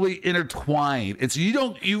inexplicably intertwined. It's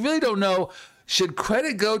you really don't know, should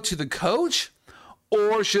credit go to the coach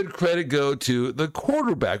or should credit go to the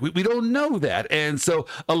quarterback? We don't know that. And so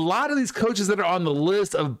a lot of these coaches that are on the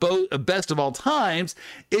list of both best of all times,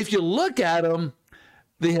 if you look at them,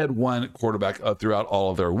 they had one quarterback throughout all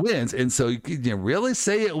of their wins. And so can you really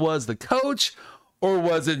say it was the coach, or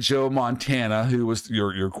was it Joe Montana who was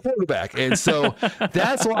your quarterback? And so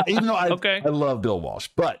that's why, even though I love Bill Walsh,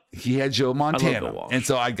 but he had Joe Montana. And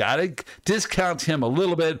so I got to discount him a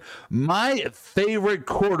little bit. My favorite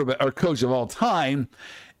quarterback or coach of all time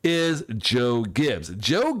is Joe Gibbs.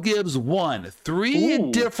 Joe Gibbs won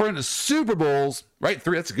three different Super Bowls, right?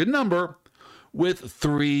 Three, that's a good number, with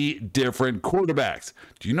three different quarterbacks.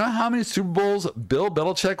 Do you know how many Super Bowls Bill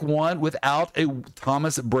Belichick won without a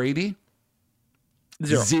Thomas Brady?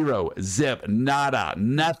 Zero. Zip. Nada.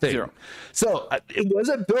 Nothing. Zero. So was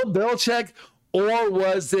it Bill Belichick, or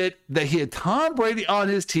was it that he had Tom Brady on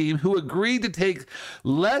his team who agreed to take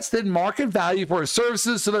less than market value for his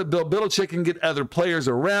services so that Bill Belichick can get other players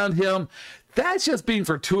around him? That's just being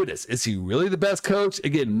fortuitous. Is he really the best coach?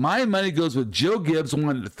 Again, my money goes with Joe Gibbs,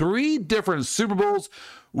 won three different Super Bowls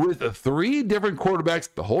with three different quarterbacks.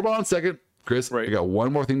 But hold on a second, Chris. I got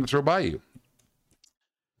one more thing to throw by you.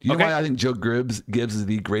 Do you know why I think Joe Gibbs is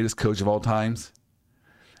the greatest coach of all times?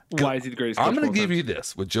 Why is he the greatest coach? I'm going to give you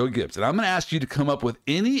this with Joe Gibbs, and I'm going to ask you to come up with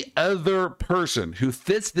any other person who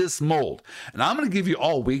fits this mold. And I'm going to give you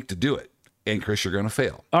all week to do it. And Chris, you're going to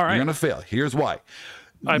fail. All right. You're going to fail. Here's why.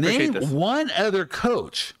 I appreciate this. Name one other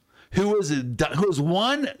coach who has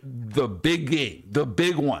won the big game, the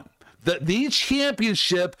big one. The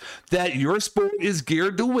championship that your sport is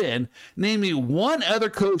geared to win. Name me one other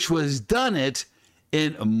coach who has done it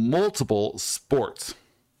in multiple sports.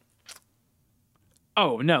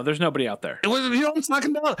 Oh no, there's nobody out there. You know what I'm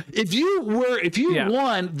talking about? If you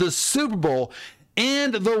won the Super Bowl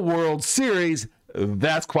and the World Series,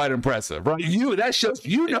 that's quite impressive, right? That shows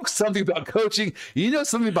you know something about coaching. You know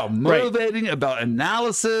something about motivating, about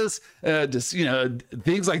analysis,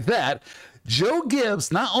 things like that. Joe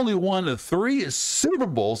Gibbs not only won the three Super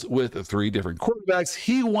Bowls with three different quarterbacks,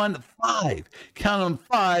 he won five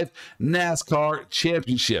NASCAR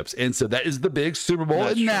championships. And so that is the big Super Bowl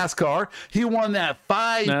in NASCAR. He won that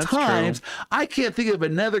five times. True. I can't think of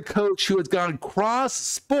another coach who has gone cross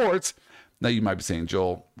sports Now you might be saying,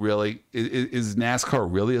 Joel, really? Is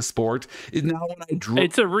NASCAR really a sport? Now when I drive,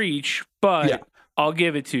 it's a reach, but yeah. I'll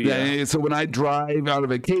give it to you. Yeah, so when I drive out of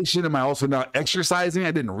vacation, am I also not exercising?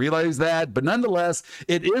 I didn't realize that. But nonetheless,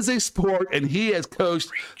 it is a sport, and he has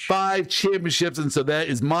coached 5 championships. And so that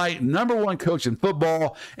is my number one coach in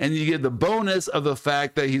football. And you get the bonus of the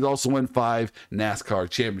fact that he's also won 5 NASCAR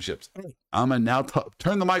championships. I'm going to now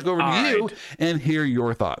turn the mic over to you and hear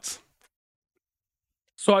your thoughts.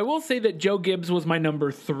 So I will say that Joe Gibbs was my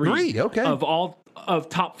number 3 okay. of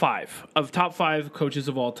top 5 coaches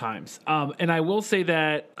of all times. And I will say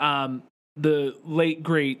that the late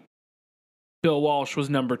great Bill Walsh was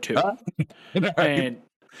number 2. And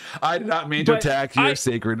I did not mean to attack your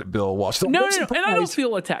sacred Bill Walsh. So no, and I don't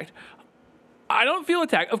feel attacked.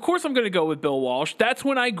 Of course, I'm going to go with Bill Walsh. That's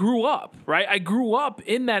when I grew up, right? I grew up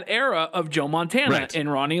in that era of Joe Montana and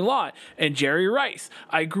Ronnie Lott and Jerry Rice.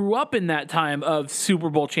 I grew up in that time of Super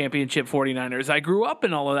Bowl championship 49ers. I grew up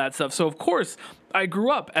in all of that stuff. So, of course, I grew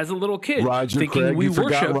up as a little kid thinking we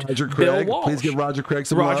worshipped Bill Walsh. Please give Roger Craig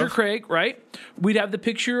some Roger love. Craig, right? We'd have the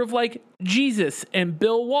picture of like Jesus and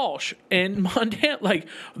Bill Walsh and Montana. Like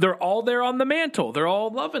they're all there on the mantle. They're all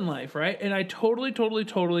loving life, right? And I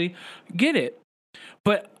totally get it.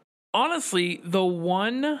 But honestly, the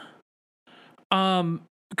one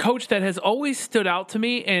coach that has always stood out to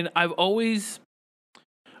me, and I've always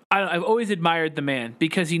admired the man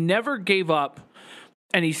because he never gave up,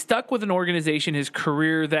 and he stuck with an organization his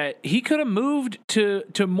career that he could have moved to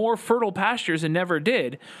more fertile pastures and never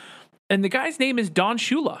did. And the guy's name is Don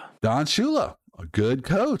Shula. Don Shula, a good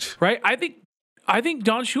coach, right? I think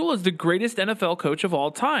Don Shula is the greatest NFL coach of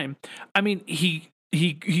all time. I mean, he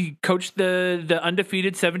coached the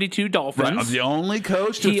undefeated 72 Dolphins. Right. The only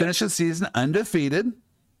coach to finish the season undefeated.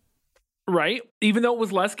 Right. Even though it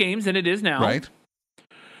was less games than it is now. Right.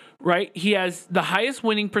 Right. He has the highest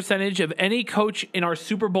winning percentage of any coach in our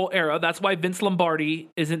Super Bowl era. That's why Vince Lombardi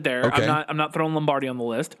isn't there. Okay. I'm not throwing Lombardi on the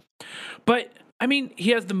list. But I mean,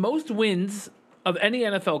 he has the most wins of any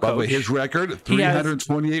NFL coach. By the way, his record,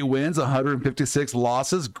 328 wins, 156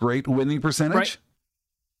 losses. Great winning percentage. Right.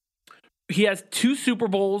 He has 2 Super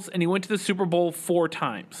Bowls, and he went to the Super Bowl 4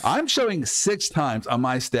 times. I'm showing 6 times on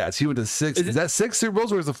my stats. He went to 6. Is that 6 Super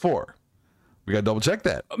Bowls or is it 4? We got to double check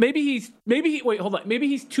that. Wait, hold on. Maybe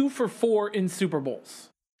he's 2 for 4 in Super Bowls.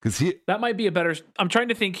 That might be a better. I'm trying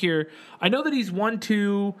to think here. I know that he's 1,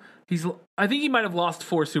 2. I think he might have lost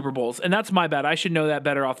 4 Super Bowls, and that's my bad. I should know that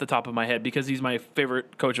better off the top of my head because he's my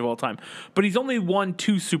favorite coach of all time. But he's only won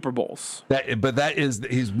 2 Super Bowls.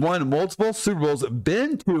 He's won multiple Super Bowls,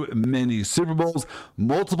 been to many Super Bowls,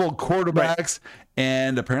 multiple quarterbacks,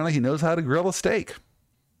 and apparently he knows how to grill a steak.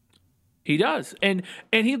 He does, and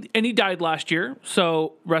he died last year.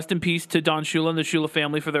 So rest in peace to Don Shula and the Shula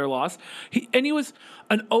family for their loss. He was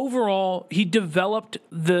an overall. He developed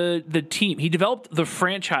the team. He developed the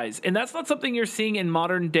franchise, and that's not something you're seeing in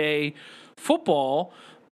modern day football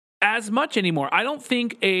as much anymore. I don't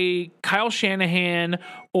think a Kyle Shanahan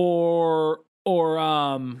or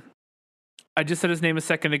I just said his name a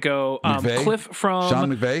second ago. Cliff from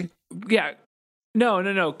Sean McVay. Yeah.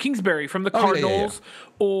 No. Kingsbury from the Cardinals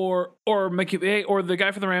or McVay or the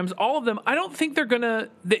guy from the Rams. All of them. I don't think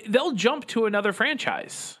they'll jump to another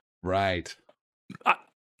franchise. Right.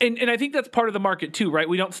 And I think that's part of the market too, right?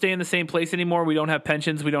 We don't stay in the same place anymore. We don't have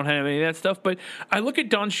pensions. We don't have any of that stuff. But I look at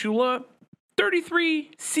Don Shula,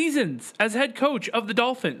 33 seasons as head coach of the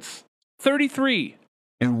Dolphins. 33.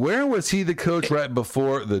 And where was he the coach right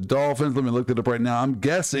before the Dolphins? Let me look it up right now. I'm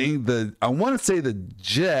guessing I want to say the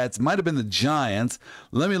Jets, might have been the Giants.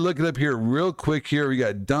 Let me look it up here real quick here. We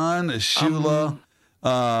got Don Shula.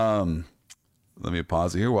 Let me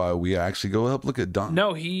pause it here while we actually go up. Look at Don.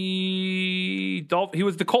 No, he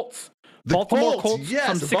was the Colts. Baltimore Colts yes,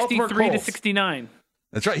 from 63 to 69.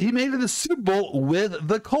 That's right. He made it to the Super Bowl with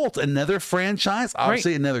the Colts, another franchise,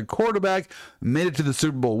 obviously another quarterback, made it to the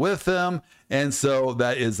Super Bowl with them. And so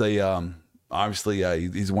that is obviously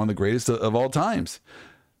he's one of the greatest of all times.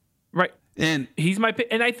 Right. And he's my pick.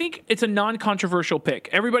 And I think it's a non-controversial pick.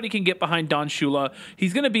 Everybody can get behind Don Shula.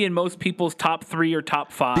 He's going to be in most people's top 3 or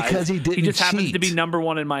top 5. Because he didn't cheat. He just happens to be number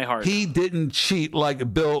 1 in my heart. He didn't cheat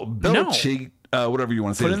like Bill cheat, whatever you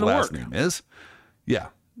want to say his last name is. Yeah.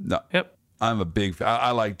 No. Yep. I'm a big fan. I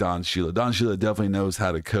like Don Shula. Don Shula definitely knows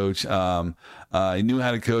how to coach. He knew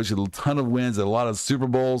how to coach, a ton of wins, a lot of Super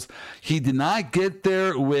Bowls. He did not get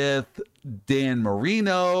there with Dan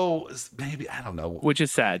Marino. Maybe, I don't know. Which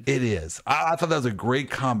is sad. It is. I thought that was a great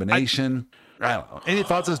combination. I don't know. Any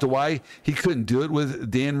thoughts as to why he couldn't do it with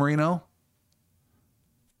Dan Marino?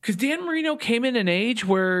 Because Dan Marino came in an age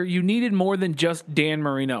where you needed more than just Dan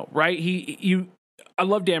Marino, right? I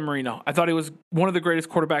love Dan Marino. I thought he was one of the greatest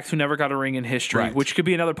quarterbacks who never got a ring in history, Right. which could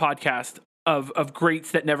be another podcast of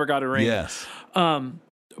greats that never got a ring. Yes.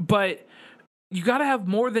 But you got to have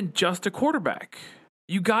more than just a quarterback.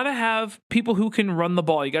 You got to have people who can run the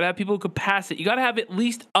ball. You got to have people who can pass it. You got to have at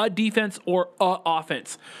least a defense or a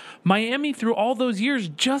offense. Miami, through all those years,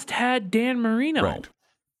 just had Dan Marino. Right.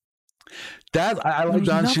 I like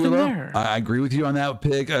Don Shula. I agree with you on that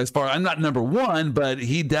pick. As far I'm not number one, but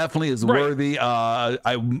he definitely is worthy. I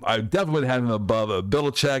definitely would have him above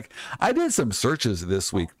Belichick. I did some searches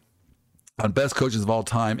this week on best coaches of all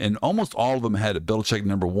time, and almost all of them had Belichick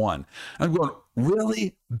number one. I'm going,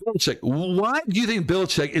 really? Belichick? Why do you think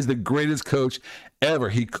Belichick is the greatest coach ever?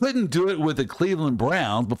 He couldn't do it with the Cleveland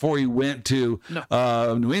Browns before he went to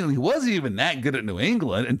New England. He wasn't even that good at New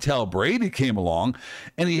England until Brady came along,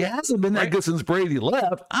 and he hasn't been that good since Brady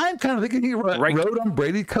left. I'm kind of thinking he rode on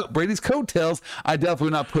Brady's coattails. I definitely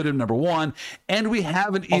would not put him number one, and we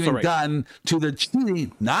haven't even gotten to the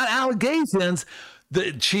cheating, not allegations,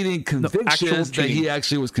 the cheating convictions that he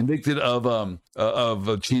actually was convicted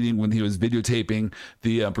of cheating when he was videotaping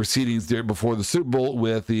the proceedings there before the Super Bowl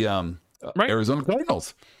with the Arizona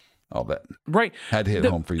Cardinals. All that had to hit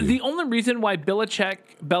home for you. The only reason why Belichick,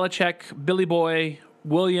 Billy Boy,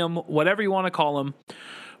 William, whatever you want to call him,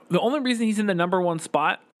 the only reason he's in the number one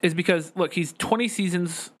spot is because, look, he's 20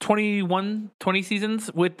 seasons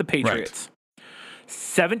with the Patriots,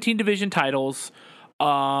 17 division titles,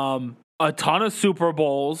 a ton of Super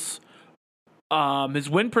Bowls. His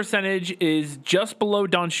win percentage is just below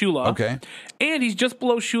Don Shula. Okay. And he's just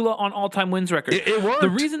below Shula on all-time wins record. It worked. The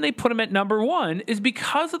reason they put him at number one is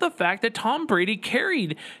because of the fact that Tom Brady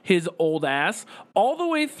carried his old ass all the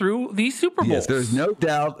way through these Super Bowls. Yes, there's no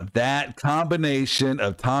doubt that combination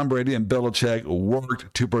of Tom Brady and Belichick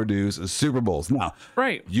worked to produce Super Bowls. Now,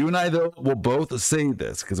 you and I, though, will both say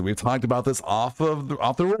this because we've talked about this off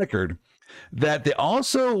the record, that they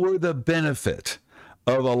also were the benefit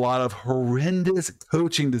of a lot of horrendous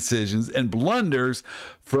coaching decisions and blunders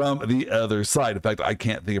from the other side. In fact, I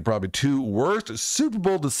can't think of probably two worse Super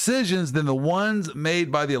Bowl decisions than the ones made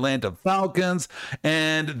by the Atlanta Falcons,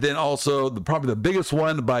 and then also probably the biggest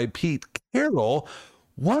one by Pete Carroll.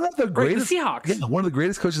 One of the greatest Seahawks. Yeah, one of the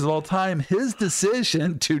greatest coaches of all time. His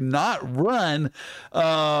decision to not run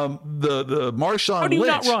the Marshawn Lynch. How do you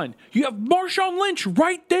not run? You have Marshawn Lynch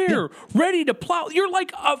right there, ready to plow. You're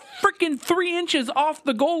like a freaking 3 inches off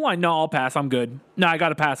the goal line. No, I'll pass. I'm good. No, I got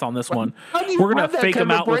to pass on this one. We're gonna fake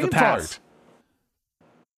him out with a pass.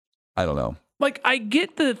 I don't know. Like, I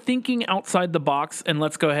get the thinking outside the box and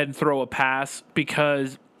let's go ahead and throw a pass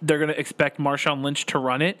because they're gonna expect Marshawn Lynch to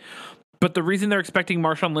run it. But the reason they're expecting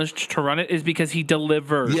Marshawn Lynch to run it is because he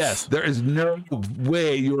delivers. Yes, there is no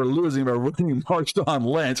way you are losing by running Marshawn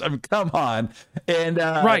Lynch. I mean, come on. And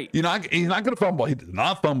he's not going to fumble. He did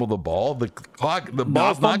not fumble the ball. The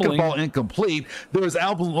ball's not going to fall incomplete. There was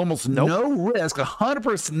almost no risk.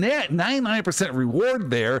 100%, 99%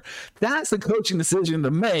 reward there. That's the coaching decision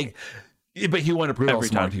to make. But he wanted to prove how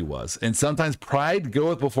smart he was. And sometimes pride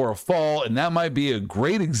goeth before a fall, and that might be a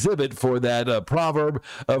great exhibit for that proverb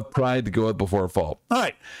of pride goeth before a fall. All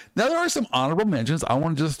right. Now, there are some honorable mentions I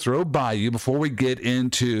want to just throw by you before we get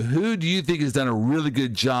into who do you think has done a really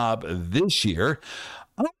good job this year.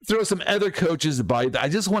 I'm going to throw some other coaches by that I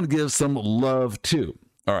just want to give some love to.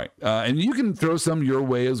 All right. And you can throw some your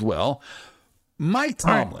way as well. Mike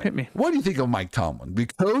Tomlin. Right, hit me. What do you think of Mike Tomlin, the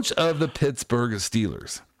coach of the Pittsburgh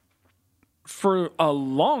Steelers? For a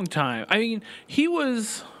long time. I mean,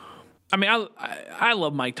 I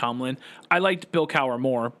love Mike Tomlin. I liked Bill Cowher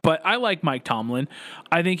more, but I like Mike Tomlin.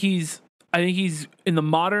 I think he's in the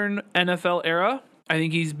modern NFL era. I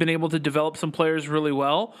think he's been able to develop some players really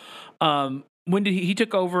well. When did he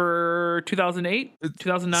took over? 2008,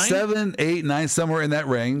 2009, 7, 8, 9, somewhere in that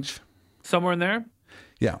range. Somewhere in there.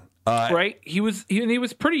 Yeah. Right. He was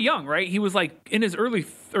pretty young, right? He was like in his early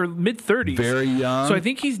or mid 30s. Very young. So I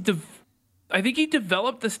think he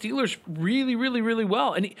developed the Steelers really, really, really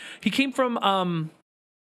well. And he came from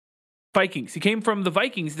Vikings. He came from the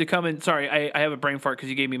Vikings to come in. Sorry, I have a brain fart because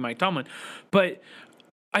you gave me Mike Tomlin. But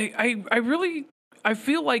I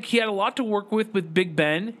feel like he had a lot to work with Big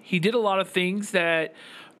Ben. He did a lot of things that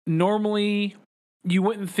normally you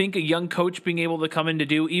wouldn't think a young coach being able to come in to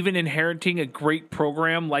do, even inheriting a great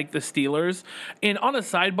program like the Steelers. And on a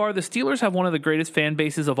sidebar, the Steelers have one of the greatest fan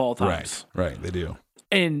bases of all times. Right, they do.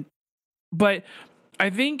 But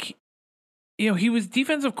I think, he was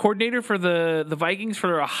defensive coordinator for the Vikings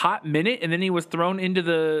for a hot minute, and then he was thrown into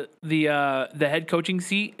the head coaching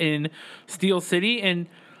seat in Steel City and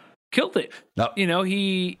killed it. No.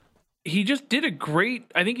 he just did a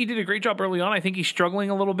great. I think he did a great job early on. I think he's struggling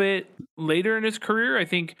a little bit later in his career. I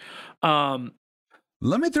think.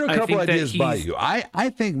 Let me throw a couple ideas by you. I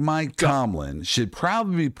think Mike Tomlin should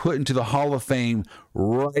probably be put into the Hall of Fame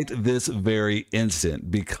right this very instant,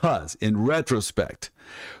 because in retrospect,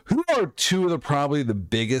 who are two of probably the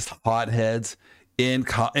biggest hotheads in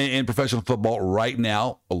professional football right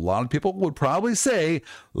now? A lot of people would probably say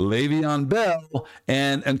Le'Veon Bell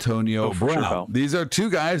and Antonio Brown. Sure, these are two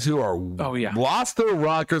guys who are lost their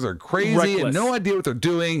rockers, are crazy, and no idea what they're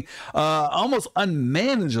doing, almost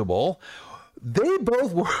unmanageable. They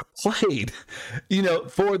both were played,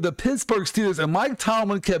 for the Pittsburgh Steelers, and Mike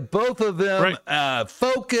Tomlin kept both of them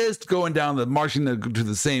focused, going down marching to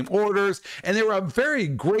the same orders, and they were a very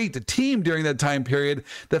great team during that time period.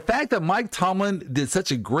 The fact that Mike Tomlin did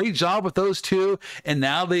such a great job with those two, and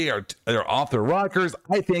now they're off their rockers,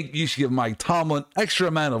 I think you should give Mike Tomlin extra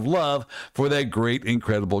amount of love for that great,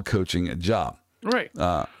 incredible coaching job. Right.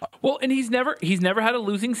 Well, and he's never had a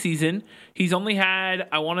losing season. He's only had,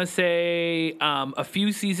 I want to say, a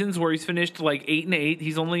few seasons where he's finished like 8-8.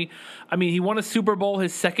 He won a Super Bowl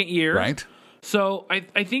his second year. Right. So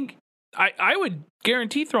I think I would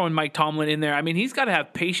guarantee throwing Mike Tomlin in there. I mean, he's got to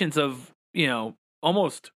have patience of,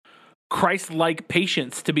 almost Christ-like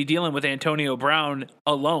patience to be dealing with Antonio Brown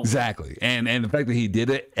alone. Exactly. And the fact that he did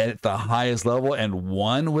it at the highest level and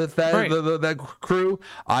won with that that crew,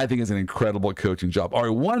 I think is an incredible coaching job. All right,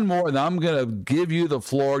 one more, and I'm going to give you the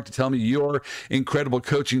floor to tell me your incredible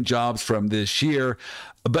coaching jobs from this year.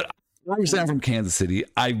 But obviously, I'm from Kansas City.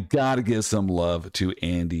 I've got to give some love to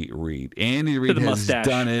Andy Reid. Andy Reid has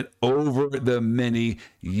done it over the many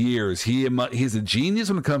years. He's a genius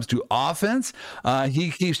when it comes to offense. He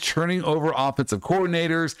keeps turning over offensive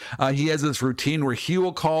coordinators. He has this routine where he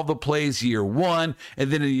will call the plays year one,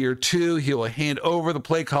 and then in year two, he will hand over the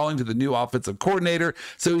play calling to the new offensive coordinator.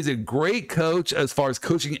 So he's a great coach as far as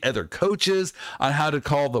coaching other coaches on how to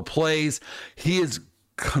call the plays. He is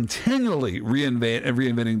continually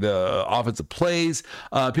reinventing the offensive plays.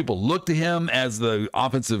 People look to him as the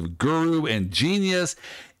offensive guru and genius.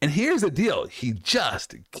 And here's the deal. He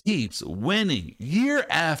just keeps winning year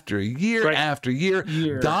after year after year.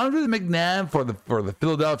 Donovan McNabb for the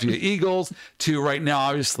Philadelphia Eagles, to right now,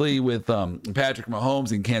 obviously, with Patrick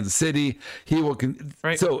Mahomes in Kansas City. He will.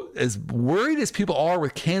 So as worried as people are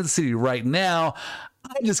with Kansas City right now,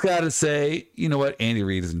 I just got to say, you know what? Andy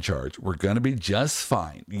Reid is in charge. We're going to be just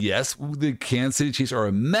fine. Yes, the Kansas City Chiefs are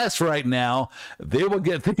a mess right now. They will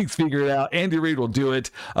get things figured out. Andy Reid will do it.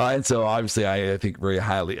 And so, obviously, I think very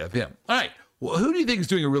highly of him. All right. Well, who do you think is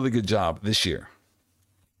doing a really good job this year?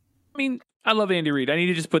 I mean, I love Andy Reid. I need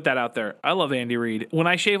to just put that out there. I love Andy Reid. When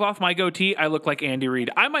I shave off my goatee, I look like Andy Reid.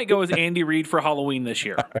 I might go as Andy Reid for Halloween this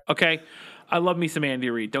year. Okay? I love me some Andy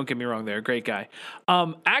Reid. Don't get me wrong there. Great guy.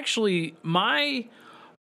 Actually, my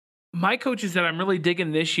coaches that I'm really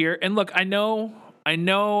digging this year, and look, I know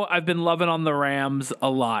I've been loving on the Rams a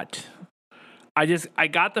lot. I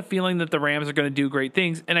got the feeling that the Rams are going to do great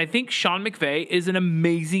things, and I think Sean McVay is an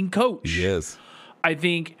amazing coach. Yes.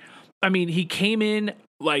 He came in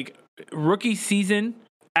like rookie season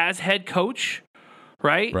as head coach,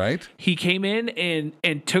 right? Right. He came in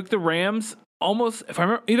and took the Rams almost, if I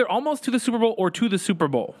remember, either almost to the Super Bowl or to the Super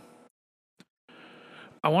Bowl.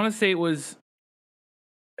 I want to say it was.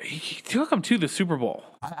 He took them to the Super Bowl.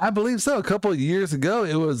 I believe so. A couple of years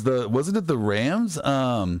ago, wasn't it the Rams?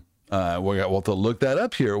 We'll have to look that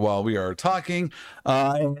up here while we are talking.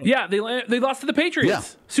 Yeah, they lost to the Patriots.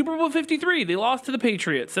 Yeah. Super Bowl 53. They lost to the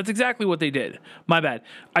Patriots. That's exactly what they did. My bad.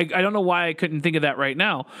 I don't know why I couldn't think of that right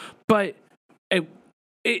now, but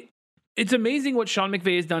it's amazing what Sean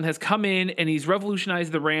McVay has done. Has come in and he's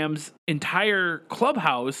revolutionized the Rams' entire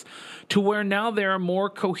clubhouse to where now they're a more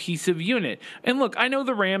cohesive unit. And look, I know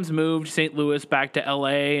the Rams moved St. Louis back to LA,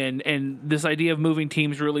 and this idea of moving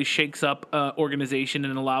teams really shakes up organization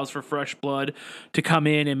and allows for fresh blood to come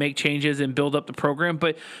in and make changes and build up the program.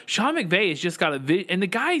 But Sean McVay has just got and the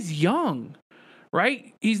guy's young,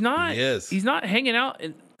 right? He's not hanging out.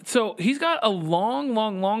 And so he's got a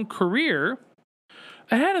long career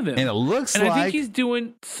ahead of him. And it looks and I think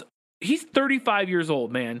he's 35 years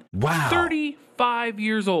old, man. Wow. 35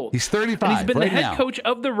 years old. He's 35. And he's been the head coach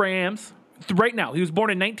of the Rams right now. He was born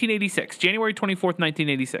in 1986, January 24th,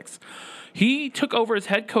 1986. He took over as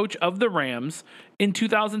head coach of the Rams in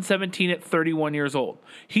 2017 at 31 years old.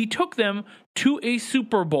 He took them to a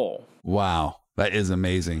Super Bowl. Wow. That is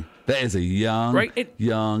amazing. That is a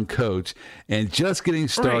young coach and just getting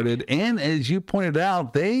started. Right. And as you pointed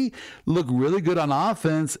out, they look really good on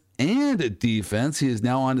offense. and defense. He is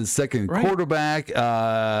now on his second quarterback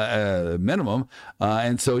minimum,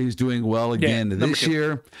 and so he's doing well again this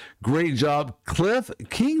year. Great job, Cliff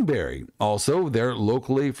Kingsbury, also there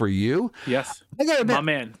locally for you. Yes, my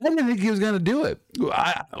man. I didn't think he was going to do it.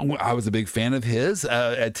 I was a big fan of his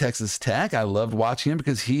at Texas Tech. I loved watching him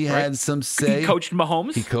because he had some say. He coached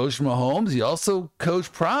Mahomes. He also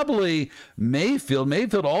coached probably Mayfield.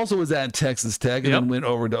 Mayfield also was at Texas Tech and then went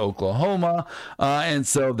over to Oklahoma. And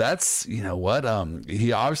so that's, he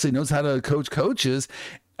obviously knows how to coach coaches.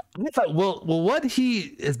 I thought, well, what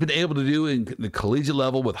he has been able to do in the collegiate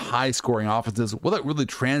level with high scoring offenses, will that really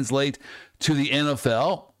translate to the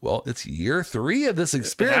NFL? Well, it's year 3 of this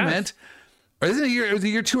experiment. Or isn't it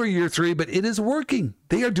year 2 or year 3? But it is working.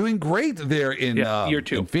 They are doing great there in year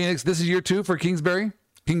 2 in Phoenix. This is year 2 for Kingsbury.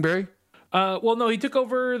 Well, no, he took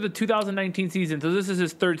over the 2019 season, so this is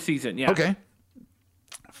his 3rd season. Yeah. Okay.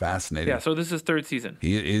 Fascinating. Yeah, so this is 3rd season.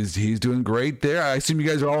 He's doing great there. I assume you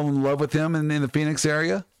guys are all in love with him in the Phoenix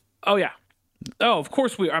area. Oh yeah. Oh, of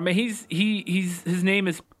course we are. I mean, his name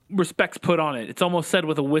is respect's put on it. It's almost said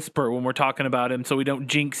with a whisper when we're talking about him, so we don't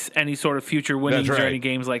jinx any sort of future winnings or any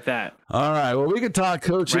games like that. All right. Well, we could talk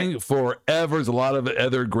coaching forever. There's a lot of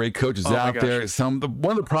other great coaches out there.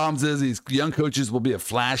 One of the problems is these young coaches will be a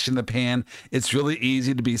flash in the pan. It's really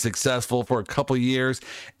easy to be successful for a couple of years,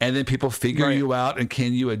 and then people figure you out. And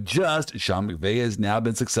can you adjust? Sean McVay has now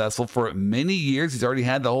been successful for many years. He's already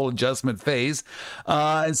had the whole adjustment phase.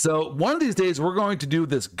 And so one of these days, we're going to do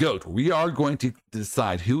this GOAT. We are going to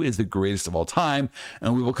decide who is the greatest of all time,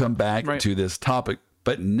 and we will come back to this topic.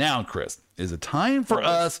 But now, Chris, is it time for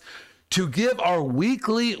us to give our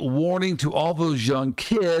weekly warning to all those young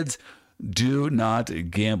kids? Do not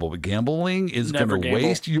gamble. Gambling is going to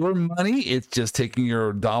waste your money. It's just taking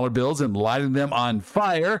your dollar bills and lighting them on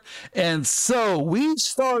fire. And so we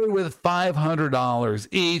started with $500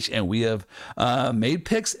 each, and we have made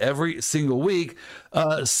picks every single week.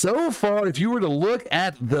 So far, if you were to look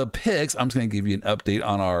at the picks, I'm just going to give you an update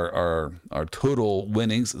on our total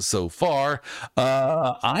winnings so far.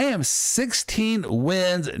 I am 16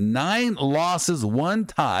 wins, 9 losses, 1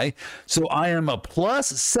 tie. So I am a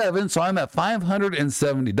 +7. So I'm at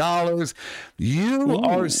 $570. You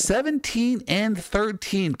are 17 and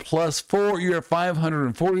 13 +4. You're at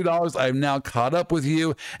 $540. I'm now caught up with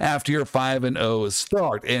you after your 5-0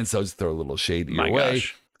 start. And so just throw a little shade your way.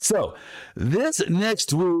 Gosh. So this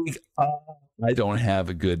next week, I don't have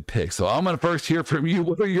a good pick. So I'm going to first hear from you.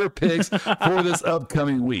 What are your picks for this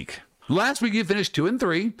upcoming week? Last week you finished 2 and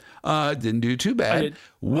 3. Didn't do too bad.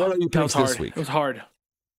 What are your picks this week? It was hard.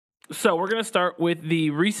 So we're going to start with the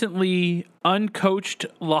recently uncoached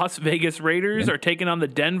Las Vegas Raiders are taking on the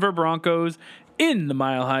Denver Broncos in the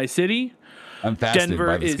Mile High City. I'm fascinated Denver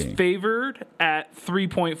by this is game. favored at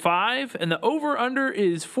 3.5, and the over-under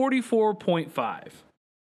is 44.5.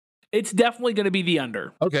 It's definitely going to be the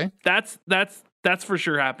under. Okay. That's for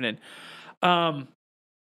sure happening. I'm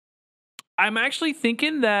actually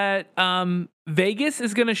thinking that Vegas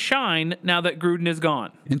is going to shine now that Gruden is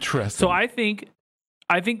gone. Interesting. So I think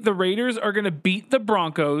the Raiders are going to beat the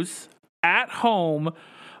Broncos at home,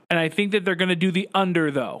 and I think that they're going to do the under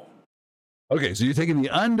though. Okay, so you're taking the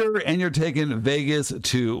under and you're taking Vegas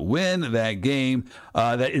to win that game.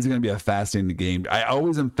 That is going to be a fascinating game. I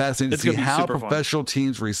always am fascinated to see how professional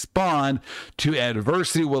teams respond to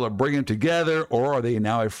adversity. Will it bring them together, or are they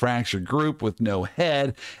now a fractured group with no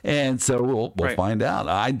head? And so we'll find out.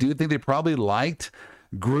 I do think they probably liked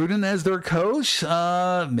Gruden as their coach.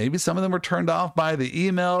 Maybe some of them were turned off by the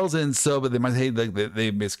emails, and so, but they might say they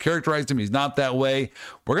mischaracterized him. He's not that way.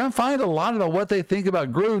 We're going to find a lot about what they think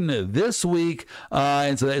about Gruden this week,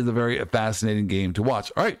 and so that is a very fascinating game to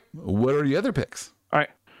watch. All right, what are the other picks? All right,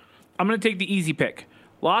 I'm going to take the easy pick.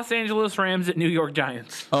 Los Angeles Rams at New York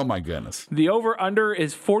Giants. Oh my goodness. The over-under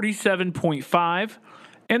is 47.5,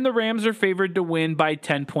 and the Rams are favored to win by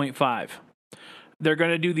 10.5. They're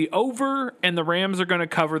going to do the over, and the Rams are going to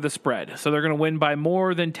cover the spread. So they're going to win by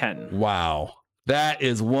more than 10. Wow. That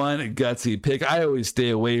is one gutsy pick. I always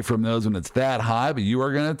stay away from those when it's that high, but you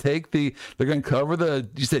are going to take they're going to cover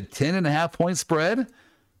you said 10.5 point spread?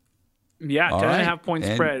 Yeah, 10.5 point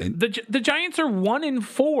spread. The Giants are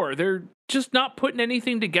 1-4. They're just not putting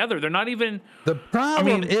anything together. They're not even. The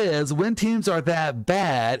problem is when teams are that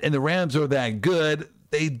bad and the Rams are that good,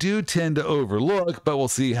 they do tend to overlook, but we'll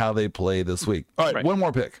see how they play this week. All right, one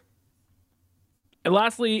more pick. And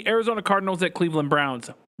lastly, Arizona Cardinals at Cleveland Browns.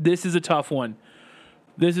 This is a tough one.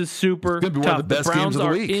 This is super tough. One of the best Browns games of the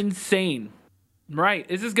week. Are insane. Right.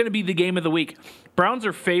 This is going to be the game of the week. Browns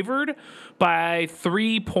are favored by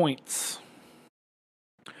 3 points.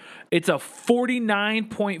 It's a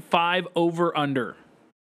 49.5 over-under.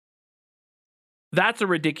 That's a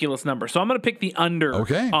ridiculous number. So I'm going to pick the under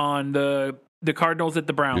on the Cardinals at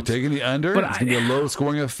the Browns. You're taking the under. But it's going to be a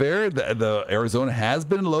low-scoring affair. The Arizona has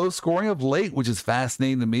been low-scoring of late, which is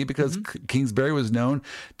fascinating to me because Kingsbury was known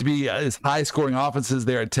to be as high-scoring offenses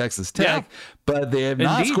there at Texas Tech, but they have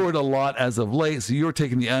not scored a lot as of late. So you're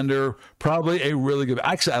taking the under. Probably a really good.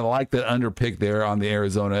 Actually, I like that under pick there on the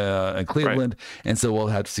Arizona and Cleveland, and so we'll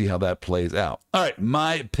have to see how that plays out. All right,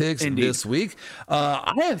 my picks this week.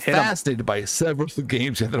 I am fascinated by several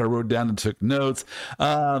games that I wrote down and took notes.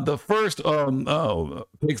 The first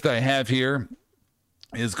picks that I have here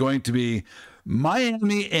is going to be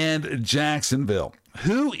Miami and Jacksonville.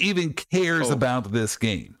 Who even cares about this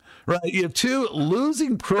game? Right, you have two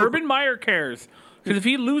losing Urban Meyer cares, because if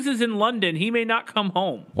he loses in London, he may not come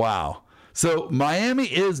home. Wow. So Miami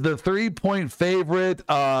is the 3-point favorite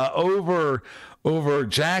over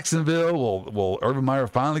Jacksonville. Will Urban Meyer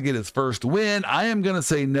finally get his first win? I am going to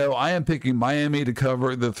say no. I am picking Miami to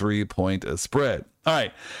cover the 3-point spread. All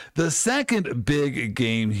right. The second big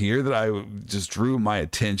game here that I just drew my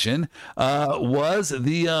attention was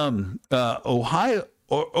the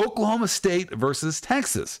Oklahoma State versus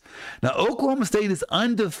Texas. Now, Oklahoma State is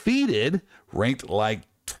undefeated, ranked like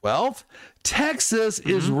 12th. Texas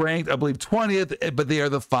is ranked, I believe, 20th, but they are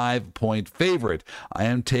the 5-point favorite. I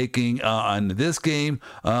am taking on this game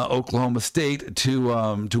Oklahoma State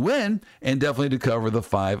to win and definitely to cover the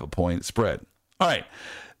 5-point spread. All right.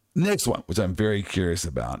 Next one, which I'm very curious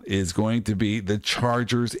about, is going to be the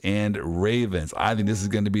Chargers and Ravens. I think this is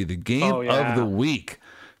going to be the game of the week.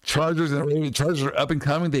 Chargers and Ravens. Chargers are up and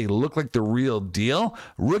coming. They look like the real deal.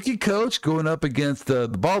 Rookie coach going up against the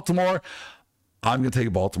Baltimore. I'm going to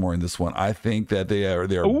take Baltimore in this one. I think that they're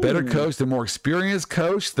a better coach, the more experienced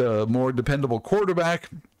coach, the more dependable quarterback.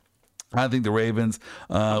 I think the Ravens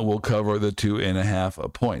will cover the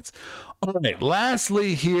 2.5 points. All right.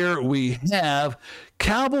 Lastly, here we have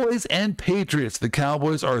Cowboys and Patriots. The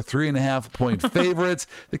Cowboys are 3.5-point favorites.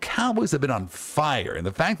 The Cowboys have been on fire. And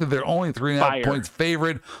the fact that they're only 3.5 points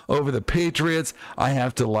favorite over the Patriots, I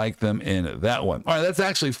have to like them in that one. All right. That's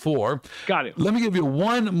actually 4. Got it. Let me give you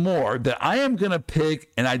one more that I am going to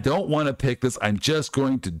pick, and I don't want to pick this. I'm just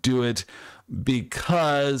going to do it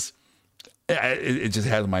because it just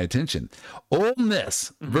has my attention. Ole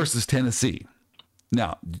Miss versus Tennessee.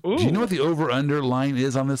 Now, do you know what the over-under line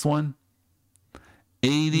is on this one?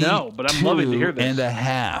 82. No, but I'm loving to hear this. And a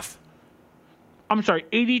half. I'm sorry,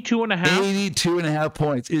 82 and a half? 82.5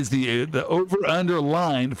 points is the over-under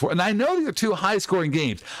line for, and I know these are two high-scoring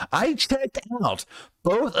games. I checked out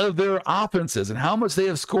both of their offenses and how much they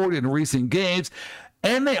have scored in recent games,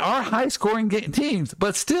 and they are high-scoring teams,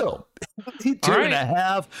 but still, 82 and a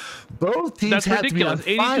half. Both teams have to be on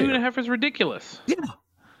fire. 82 and a half is ridiculous. Yeah.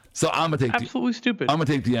 So I'm going to take absolutely stupid. I'm going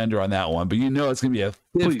to take the under on that one, but you know it's going to be a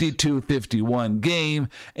 52-51 game,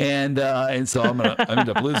 and so I'm going to end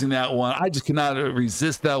up losing that one. I just cannot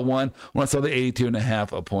resist that one when I saw the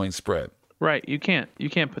 82.5 point spread. Right, you can't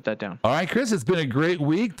put that down. All right, Chris, it's been a great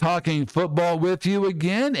week talking football with you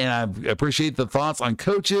again, and I appreciate the thoughts on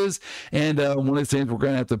coaches. And one of the things we're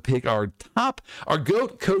going to have to pick our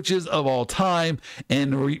GOAT coaches of all time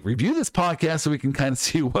and review this podcast so we can kind of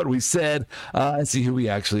see what we said and see who we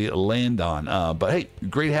actually land on. But hey,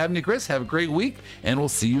 great having you, Chris. Have a great week, and we'll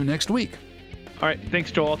see you next week. All right, thanks,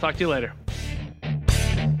 Joel. I'll talk to you later.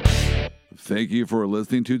 Thank you for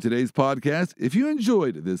listening to today's podcast. If you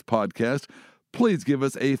enjoyed this podcast, please give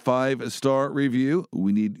us a 5-star review.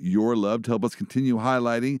 We need your love to help us continue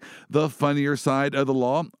highlighting the funnier side of the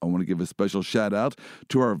law. I want to give a special shout out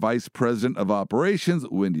to our Vice President of Operations,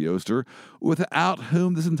 Wendy Oster, without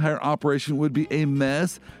whom this entire operation would be a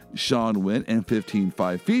mess. Sean Wynn and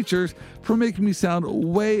 15-5 Features for making me sound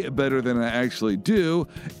way better than I actually do.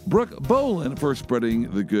 Brooke Bolin for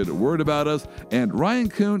spreading the good word about us. And Ryan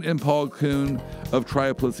Kuhn and Paul Kuhn of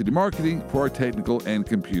Triplicity Marketing for our technical and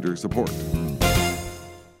computer support.